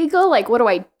illegal? Like, what do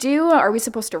I do? Are we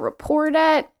supposed to report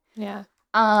it? Yeah.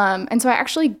 And so I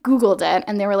actually Googled it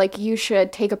and they were like, you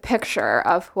should take a picture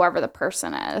of whoever the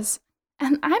person is.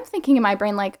 And I'm thinking in my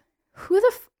brain, like,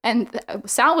 and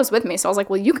Sal was with me. So I was like,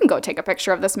 well, you can go take a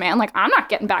picture of this man. Like, I'm not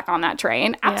getting back on that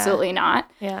train. Absolutely not.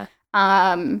 Yeah.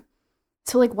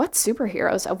 So like what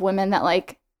superheroes of women that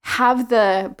like have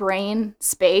the brain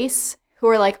space who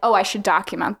are like, oh, I should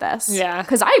document this. Yeah.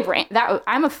 Because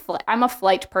I'm a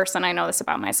flight person. I know this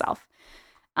about myself.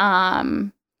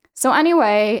 So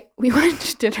anyway, we went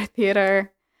to dinner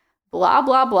theater, blah,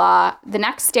 blah, blah. The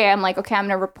next day I'm like, okay, I'm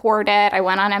going to report it. I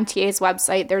went on MTA's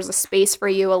website. There's a space for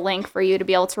you, a link for you to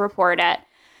be able to report it.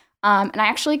 And I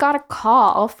actually got a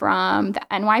call from the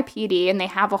NYPD and they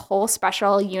have a whole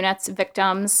special units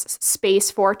victims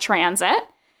space for transit.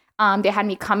 They had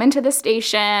me come into the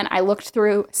station. I looked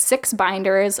through 6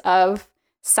 binders of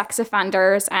sex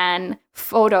offenders and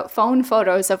phone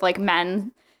photos of like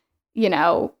men, you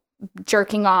know,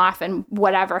 jerking off and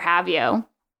whatever have you.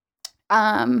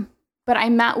 But I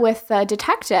met with the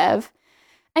detective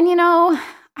and, you know,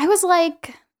 I was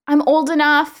like, I'm old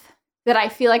enough that I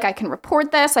feel like I can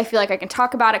report this. I feel like I can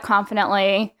talk about it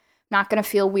confidently. Not going to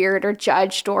feel weird or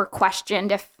judged or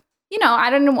questioned if, you know, I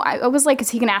don't know. I was like,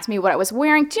 is he going to ask me what I was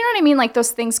wearing? Do you know what I mean? Like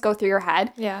those things go through your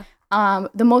head. Yeah.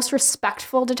 The most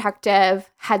respectful detective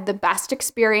had the best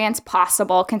experience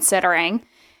possible considering.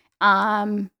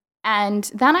 And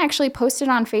then I actually posted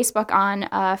on Facebook on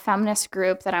a feminist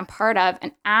group that I'm part of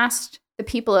and asked the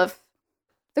people of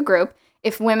the group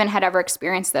if women had ever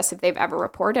experienced this, if they've ever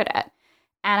reported it.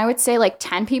 And I would say like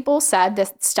 10 people said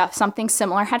this stuff, something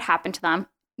similar had happened to them,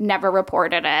 never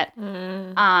reported it.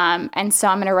 And so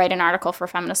I'm going to write an article for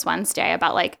Feminist Wednesday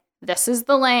about like, this is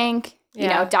the link, you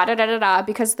know, da-da-da-da-da.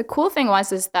 Because the cool thing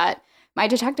is that my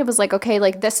detective was like, okay,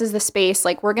 like this is the space.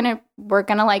 Like we're gonna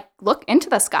like look into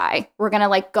this guy. We're going to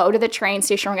like go to the train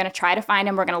station. We're going to try to find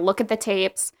him. We're going to look at the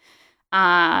tapes.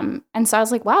 And so I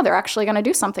was like, wow, they're actually going to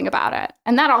do something about it.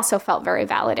 And that also felt very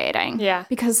validating. Yeah.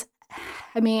 Because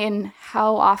I mean,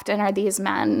 how often are these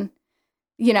men,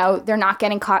 you know, they're not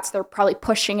getting caught, so they're probably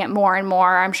pushing it more and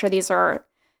more. I'm sure these are,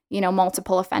 you know,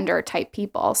 multiple offender type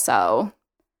people. So,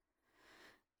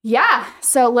 yeah.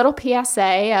 So little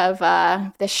PSA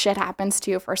of this shit happens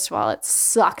to you. First of all, it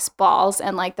sucks balls.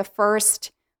 And like the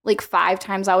first like 5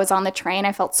 times I was on the train,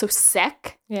 I felt so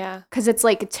sick. Yeah. Because it's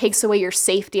like it takes away your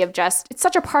safety of just, it's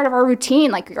such a part of our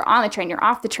routine. Like you're on the train, you're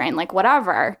off the train, like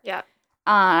whatever. Yeah.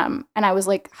 And I was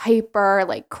like hyper,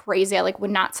 like crazy. I like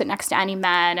would not sit next to any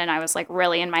men. And I was like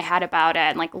really in my head about it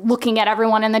and like looking at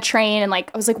everyone in the train. And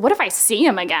like, I was like, what if I see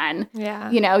him again? Yeah.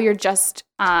 You know, you're just,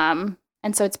 and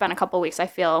so it's been a couple of weeks. I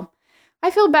feel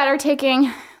better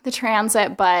taking the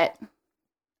transit, but,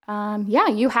 yeah,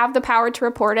 you have the power to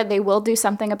report it. They will do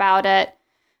something about it.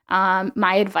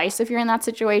 My advice, if you're in that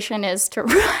situation, is to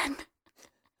run.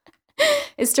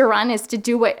 is to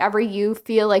do whatever you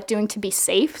feel like doing to be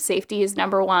safe. Safety is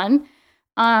number one.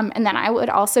 And then I would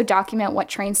also document what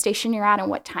train station you're at and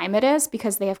what time it is,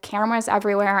 because they have cameras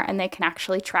everywhere and they can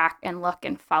actually track and look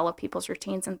and follow people's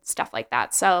routines and stuff like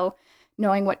that. So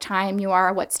knowing what time you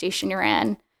are, what station you're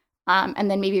in, and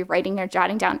then maybe writing or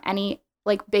jotting down any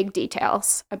like big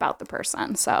details about the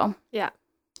person. So yeah.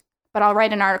 But I'll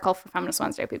write an article for Feminist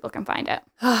Wednesday. People can find it.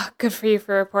 Oh, good for you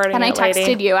for reporting. And I texted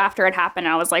lady. you after it happened.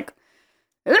 And I was like,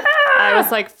 I was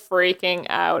like freaking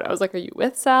out. I was like, are you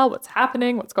with Sal? What's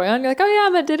happening? What's going on? You're like, oh yeah,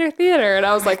 I'm at dinner theater. And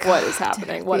I was like, what is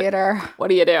happening? What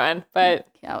are you doing? But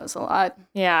yeah, it was a lot.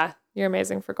 Yeah, you're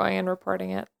amazing for going and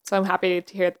reporting it. So I'm happy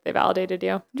to hear that they validated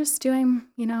you. I'm just doing,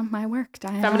 my work,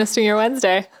 Diana. Feministing your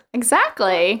Wednesday.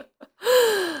 Exactly.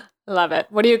 Love it.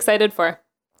 What are you excited for?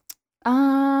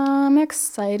 I'm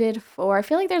excited for, I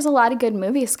feel like there's a lot of good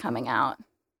movies coming out.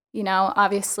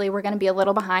 Obviously we're going to be a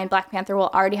little behind. Black Panther will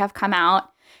already have come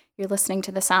out. You're listening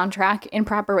to the soundtrack in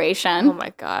preparation. Oh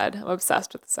my God. I'm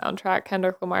obsessed with the soundtrack.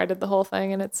 Kendrick Lamar did the whole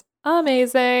thing and it's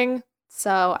amazing.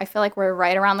 So I feel like we're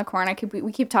right around the corner.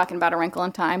 We keep talking about A Wrinkle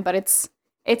in Time, but it's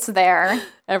there.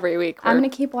 Every week. I'm going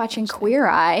to keep watching Queer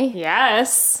Eye.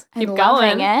 Yes. Keep going.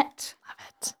 Loving it. Love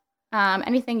it.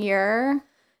 Anything you're...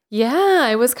 Yeah,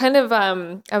 I was kind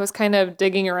of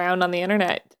digging around on the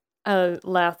internet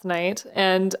last night,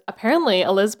 and apparently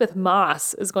Elizabeth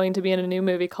Moss is going to be in a new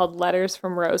movie called Letters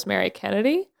from Rosemary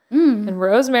Kennedy. And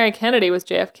Rosemary Kennedy was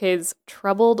JFK's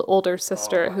troubled older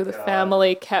sister who the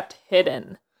family kept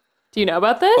hidden. Do you know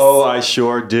about this? Oh, I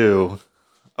sure do.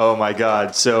 Oh my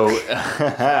God! So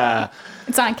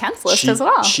it's on Kent's list as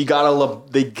well. She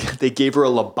got they gave her a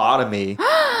lobotomy.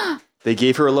 They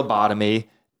gave her a lobotomy.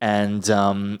 And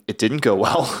it didn't go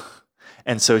well.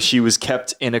 And so she was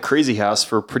kept in a crazy house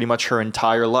for pretty much her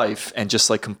entire life and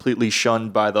just like completely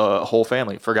shunned by the whole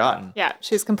family, forgotten. Yeah,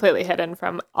 she's completely hidden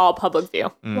from all public view.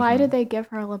 Mm-hmm. Why did they give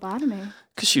her a lobotomy?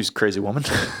 Because she was a crazy woman.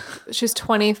 She was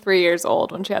 23 years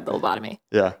old when she had the lobotomy.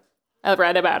 Yeah. I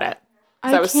read about it.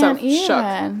 I was so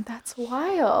shook. That's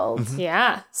wild. Mm-hmm.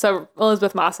 Yeah. So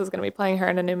Elizabeth Moss is going to be playing her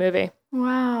in a new movie.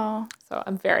 Wow. So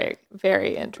I'm very,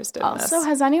 very interested in this. Also,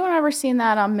 has anyone ever seen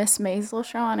that Miss Maisel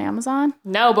show on Amazon?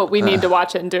 No, but we need to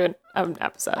watch it and do an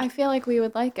episode. I feel like we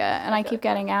would like it. And I keep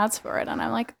getting ads for it. And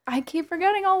I'm like, I keep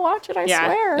forgetting I'll watch it, I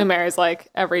swear. And Mary's like,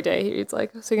 every day he's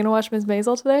like, so you're going to watch Miss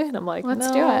Maisel today? And I'm like,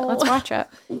 let's do it. Let's watch it.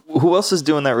 Who else is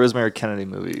doing that Rosemary Kennedy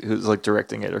movie? Who's like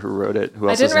directing it or who wrote it? Who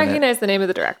else I didn't recognize the name of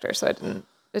the director, so it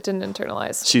didn't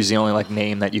internalize. She's the only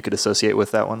name that you could associate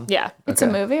with that one? Yeah. It's a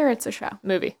movie or it's a show?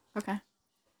 Movie. Okay.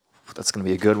 That's going to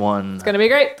be a good one. It's going to be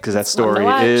great. Because that story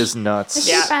is nuts. Has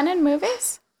she been in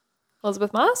movies?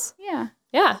 Elizabeth Moss? Yeah.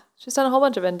 Yeah. She's done a whole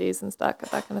bunch of indies and stuff,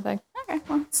 that kind of thing. Okay.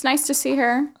 Well, it's nice to see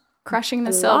her crushing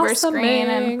the silver screen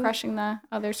and crushing the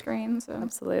other screens.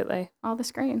 Absolutely. All the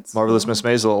screens. Marvelous Miss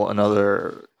Maisel,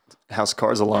 another House of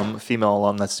Cards alum, female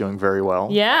alum that's doing very well.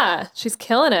 Yeah. She's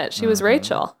killing it. She was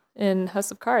Rachel in House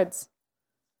of Cards.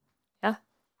 Yeah.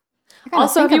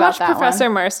 Also, have you watched Professor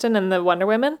Marston and the Wonder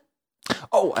Women?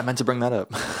 Oh, I meant to bring that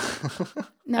up.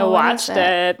 No, I watched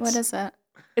it. What is it?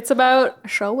 It's about a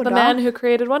show the man who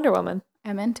created Wonder Woman.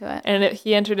 I'm into it. And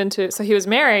he was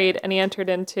married and he entered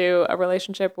into a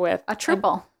relationship with a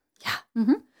triple. Yeah.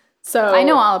 Mm-hmm. So I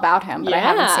know all about him, but I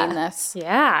haven't seen this.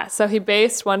 Yeah. So he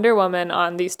based Wonder Woman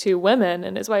on these two women,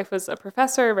 and his wife was a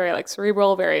professor, very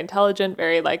cerebral, very intelligent,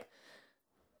 very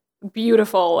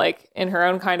beautiful, in her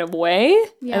own kind of way.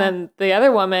 Yeah. And then the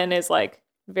other woman is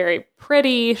very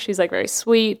pretty. She's very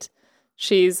sweet.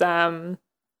 She's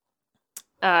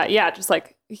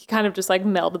he kind of just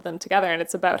melded them together, and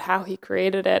it's about how he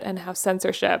created it and how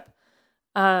censorship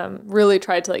really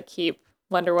tried to keep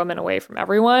Wonder Woman away from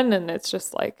everyone. And it's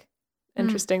just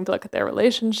interesting to look at their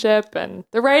relationship, and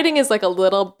the writing is a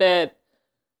little bit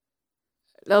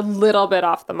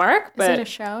off the mark. But is it a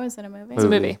show? Is it a movie? It's a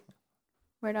movie.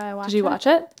 Where do I watch it? Did you watch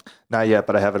it? Not yet,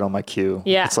 but I have it on my queue.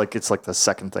 Yeah. It's like the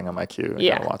second thing on my queue. I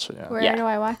gotta watch it. Yeah. Where do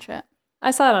I watch it? I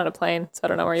saw it on a plane, so I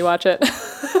don't know where you watch it.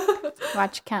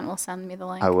 Watch Kent will send me the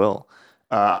link. I will.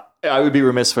 I would be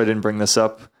remiss if I didn't bring this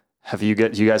up. Do you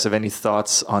guys have any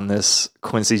thoughts on this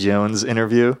Quincy Jones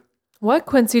interview? What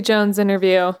Quincy Jones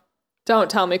interview? Don't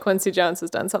tell me Quincy Jones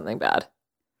has done something bad.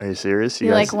 Are you serious? He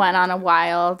went on a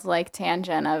wild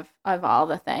tangent of all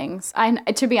the things.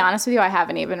 To be honest with you, I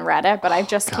haven't even read it, but I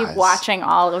just keep watching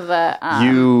all of the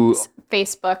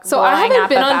Facebook. So I haven't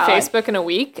been on Facebook in a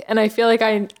week, and I feel like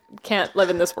I can't live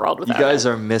in this world without it. You guys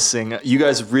are missing. You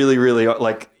guys really, really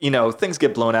are, things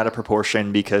get blown out of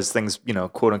proportion because things,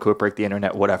 quote unquote, break the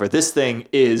internet, whatever. This thing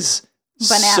is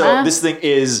bananas. This thing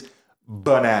is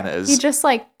bananas. He just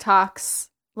talks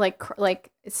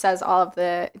it says all of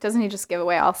doesn't he just give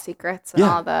away all secrets and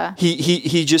all the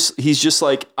he's just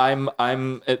like, I'm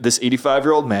this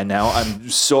 85-year-old man now. I'm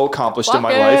so accomplished in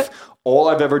my life. All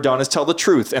I've ever done is tell the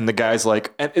truth. And the guy's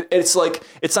like, and it's like,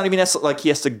 it's not even like he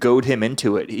has to goad him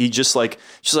into it. He just like,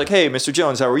 she's like, hey, Mr.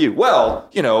 Jones, how are you? Well,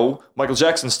 Michael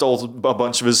Jackson stole a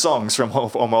bunch of his songs from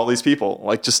all these people.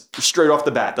 Like, just straight off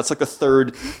the bat. That's like the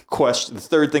third question. The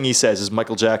third thing he says is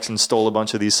Michael Jackson stole a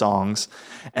bunch of these songs.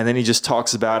 And then he just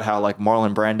talks about how like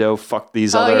Marlon Brando fucked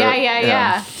these other.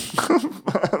 Yeah.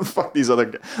 Fuck these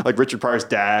other, like Richard Pryor's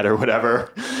dad or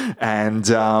whatever. And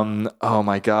oh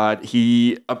my God,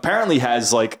 he apparently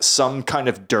has like some kind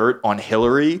of dirt on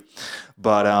Hillary,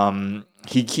 but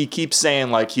he keeps saying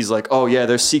like, he's like, oh yeah,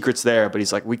 there's secrets there, but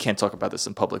he's like, we can't talk about this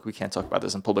in public.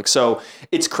 So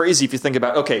it's crazy if you think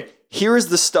about, okay, here is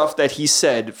the stuff that he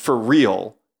said for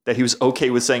real that he was okay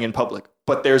with saying in public,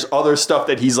 but there's other stuff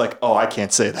that he's like, oh, I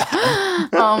can't say that.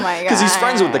 Oh my God. Because he's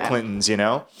friends with the Clintons,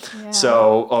 Yeah.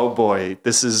 So, oh boy,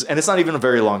 and it's not even a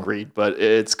very long read, but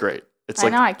it's great. I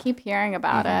know, I keep hearing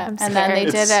about it. And then they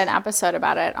did an episode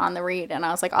about it on the read, and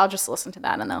I was like, I'll just listen to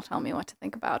that and they'll tell me what to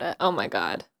think about it. Oh my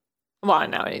God. Well,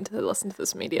 now I need to listen to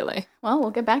this immediately. Well,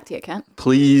 we'll get back to you, Kent.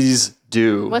 Please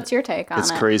do. What's your take on it?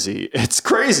 It's crazy. It's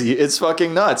crazy. It's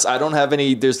fucking nuts. I don't have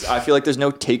any, I feel like there's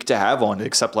no take to have on it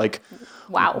except like,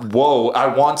 wow. Whoa,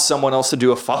 I want someone else to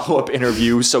do a follow-up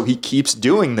interview so he keeps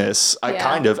doing this.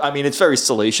 I mean, it's very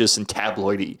salacious and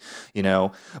tabloidy,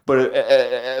 but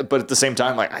at the same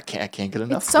time, like, I can't get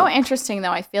enough. It's so interesting,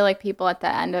 though. I feel like people at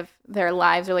the end of their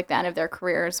lives or like the end of their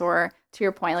careers, or to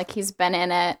your point, like he's been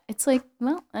in it. It's like,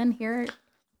 well, and here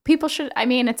people should, I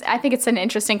think it's an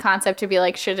interesting concept to be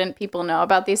like, shouldn't people know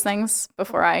about these things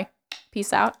before I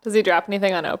peace out? Does he drop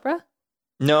anything on Oprah?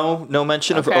 No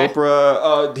mention of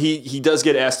Oprah. He does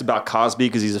get asked about Cosby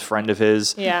because he's a friend of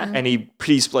his. Yeah. And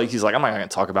he's like, I'm not going to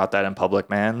talk about that in public,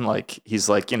 man. Like, he's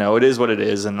like, it is what it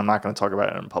is, and I'm not going to talk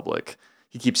about it in public.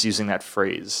 He keeps using that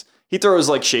phrase. He throws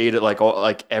like shade at like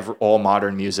all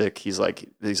modern music. He's like,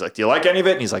 do you like any of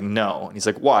it? And he's like, no. And he's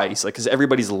like, why? He's like, because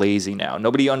everybody's lazy now.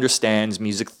 Nobody understands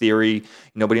music theory.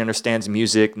 Nobody understands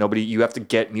music. You have to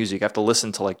get music. You have to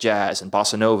listen to like jazz and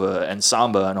bossa nova and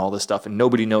samba and all this stuff. And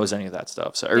nobody knows any of that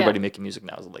stuff. So everybody making music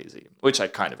now is lazy, which I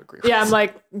kind of agree with. Yeah, I'm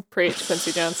like, preach,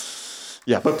 Quincy Jones.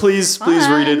 Yeah, but please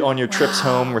read it on your trips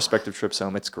home, respective trips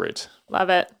home. It's great. Love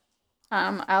it.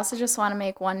 I also just want to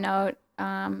make one note.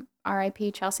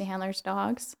 R.I.P. Chelsea Handler's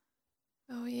dogs.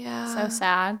 Oh, yeah. So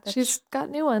sad. She's got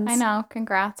new ones. I know.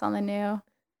 Congrats on the new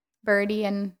Birdie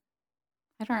and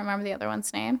I don't remember the other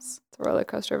one's names. It's a roller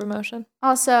coaster of emotion.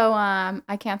 Also,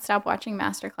 I can't stop watching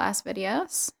masterclass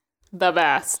videos. The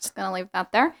best. Just going to leave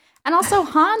that there. And also,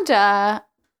 Honda,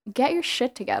 get your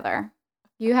shit together.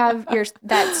 You have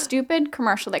that stupid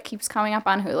commercial that keeps coming up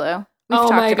on Hulu. We've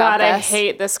talked my about God, this. I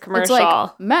hate this commercial. It's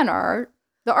like, men are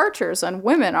the archers and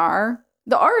women are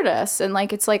the artists, and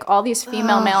like it's like all these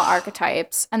female male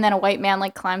archetypes, and then a white man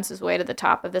like climbs his way to the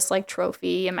top of this like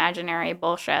trophy imaginary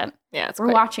bullshit. Yeah,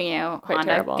 we're watching you, Honda.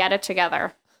 Terrible. Get it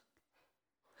together.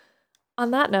 On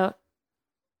that note,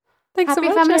 thanks Happy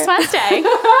so much. Feminist Wednesday.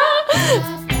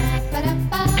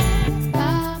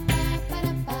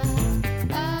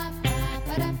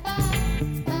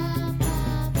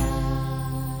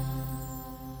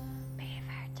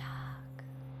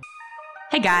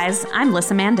 Hey guys, I'm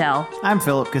Lissa Mandel. I'm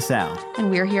Philip Cassell. And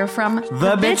we're here from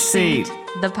The Bitch Seat,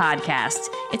 the podcast.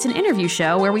 It's an interview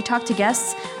show where we talk to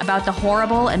guests about the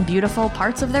horrible and beautiful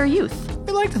parts of their youth.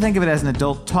 We like to think of it as an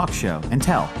adult talk show and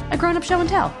tell. A grown-up show and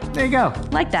tell. There you go.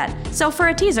 Like that. So for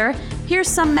a teaser, here's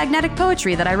some magnetic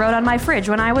poetry that I wrote on my fridge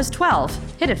when I was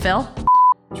 12. Hit it, Phil.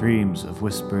 Dreams of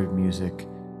whispered music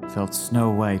felt snow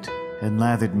white and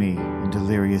lathered me in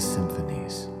delirious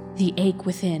symphonies. The ache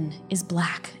within is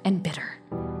black and bitter.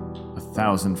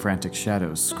 1,000 frantic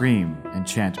shadows scream and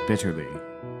chant bitterly.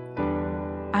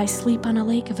 I sleep on a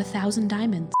lake of 1,000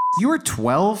 diamonds. You were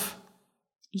 12?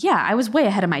 Yeah, I was way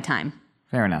ahead of my time.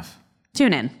 Fair enough.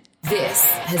 Tune in. This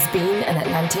has been an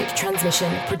Atlantic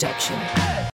Transmission production.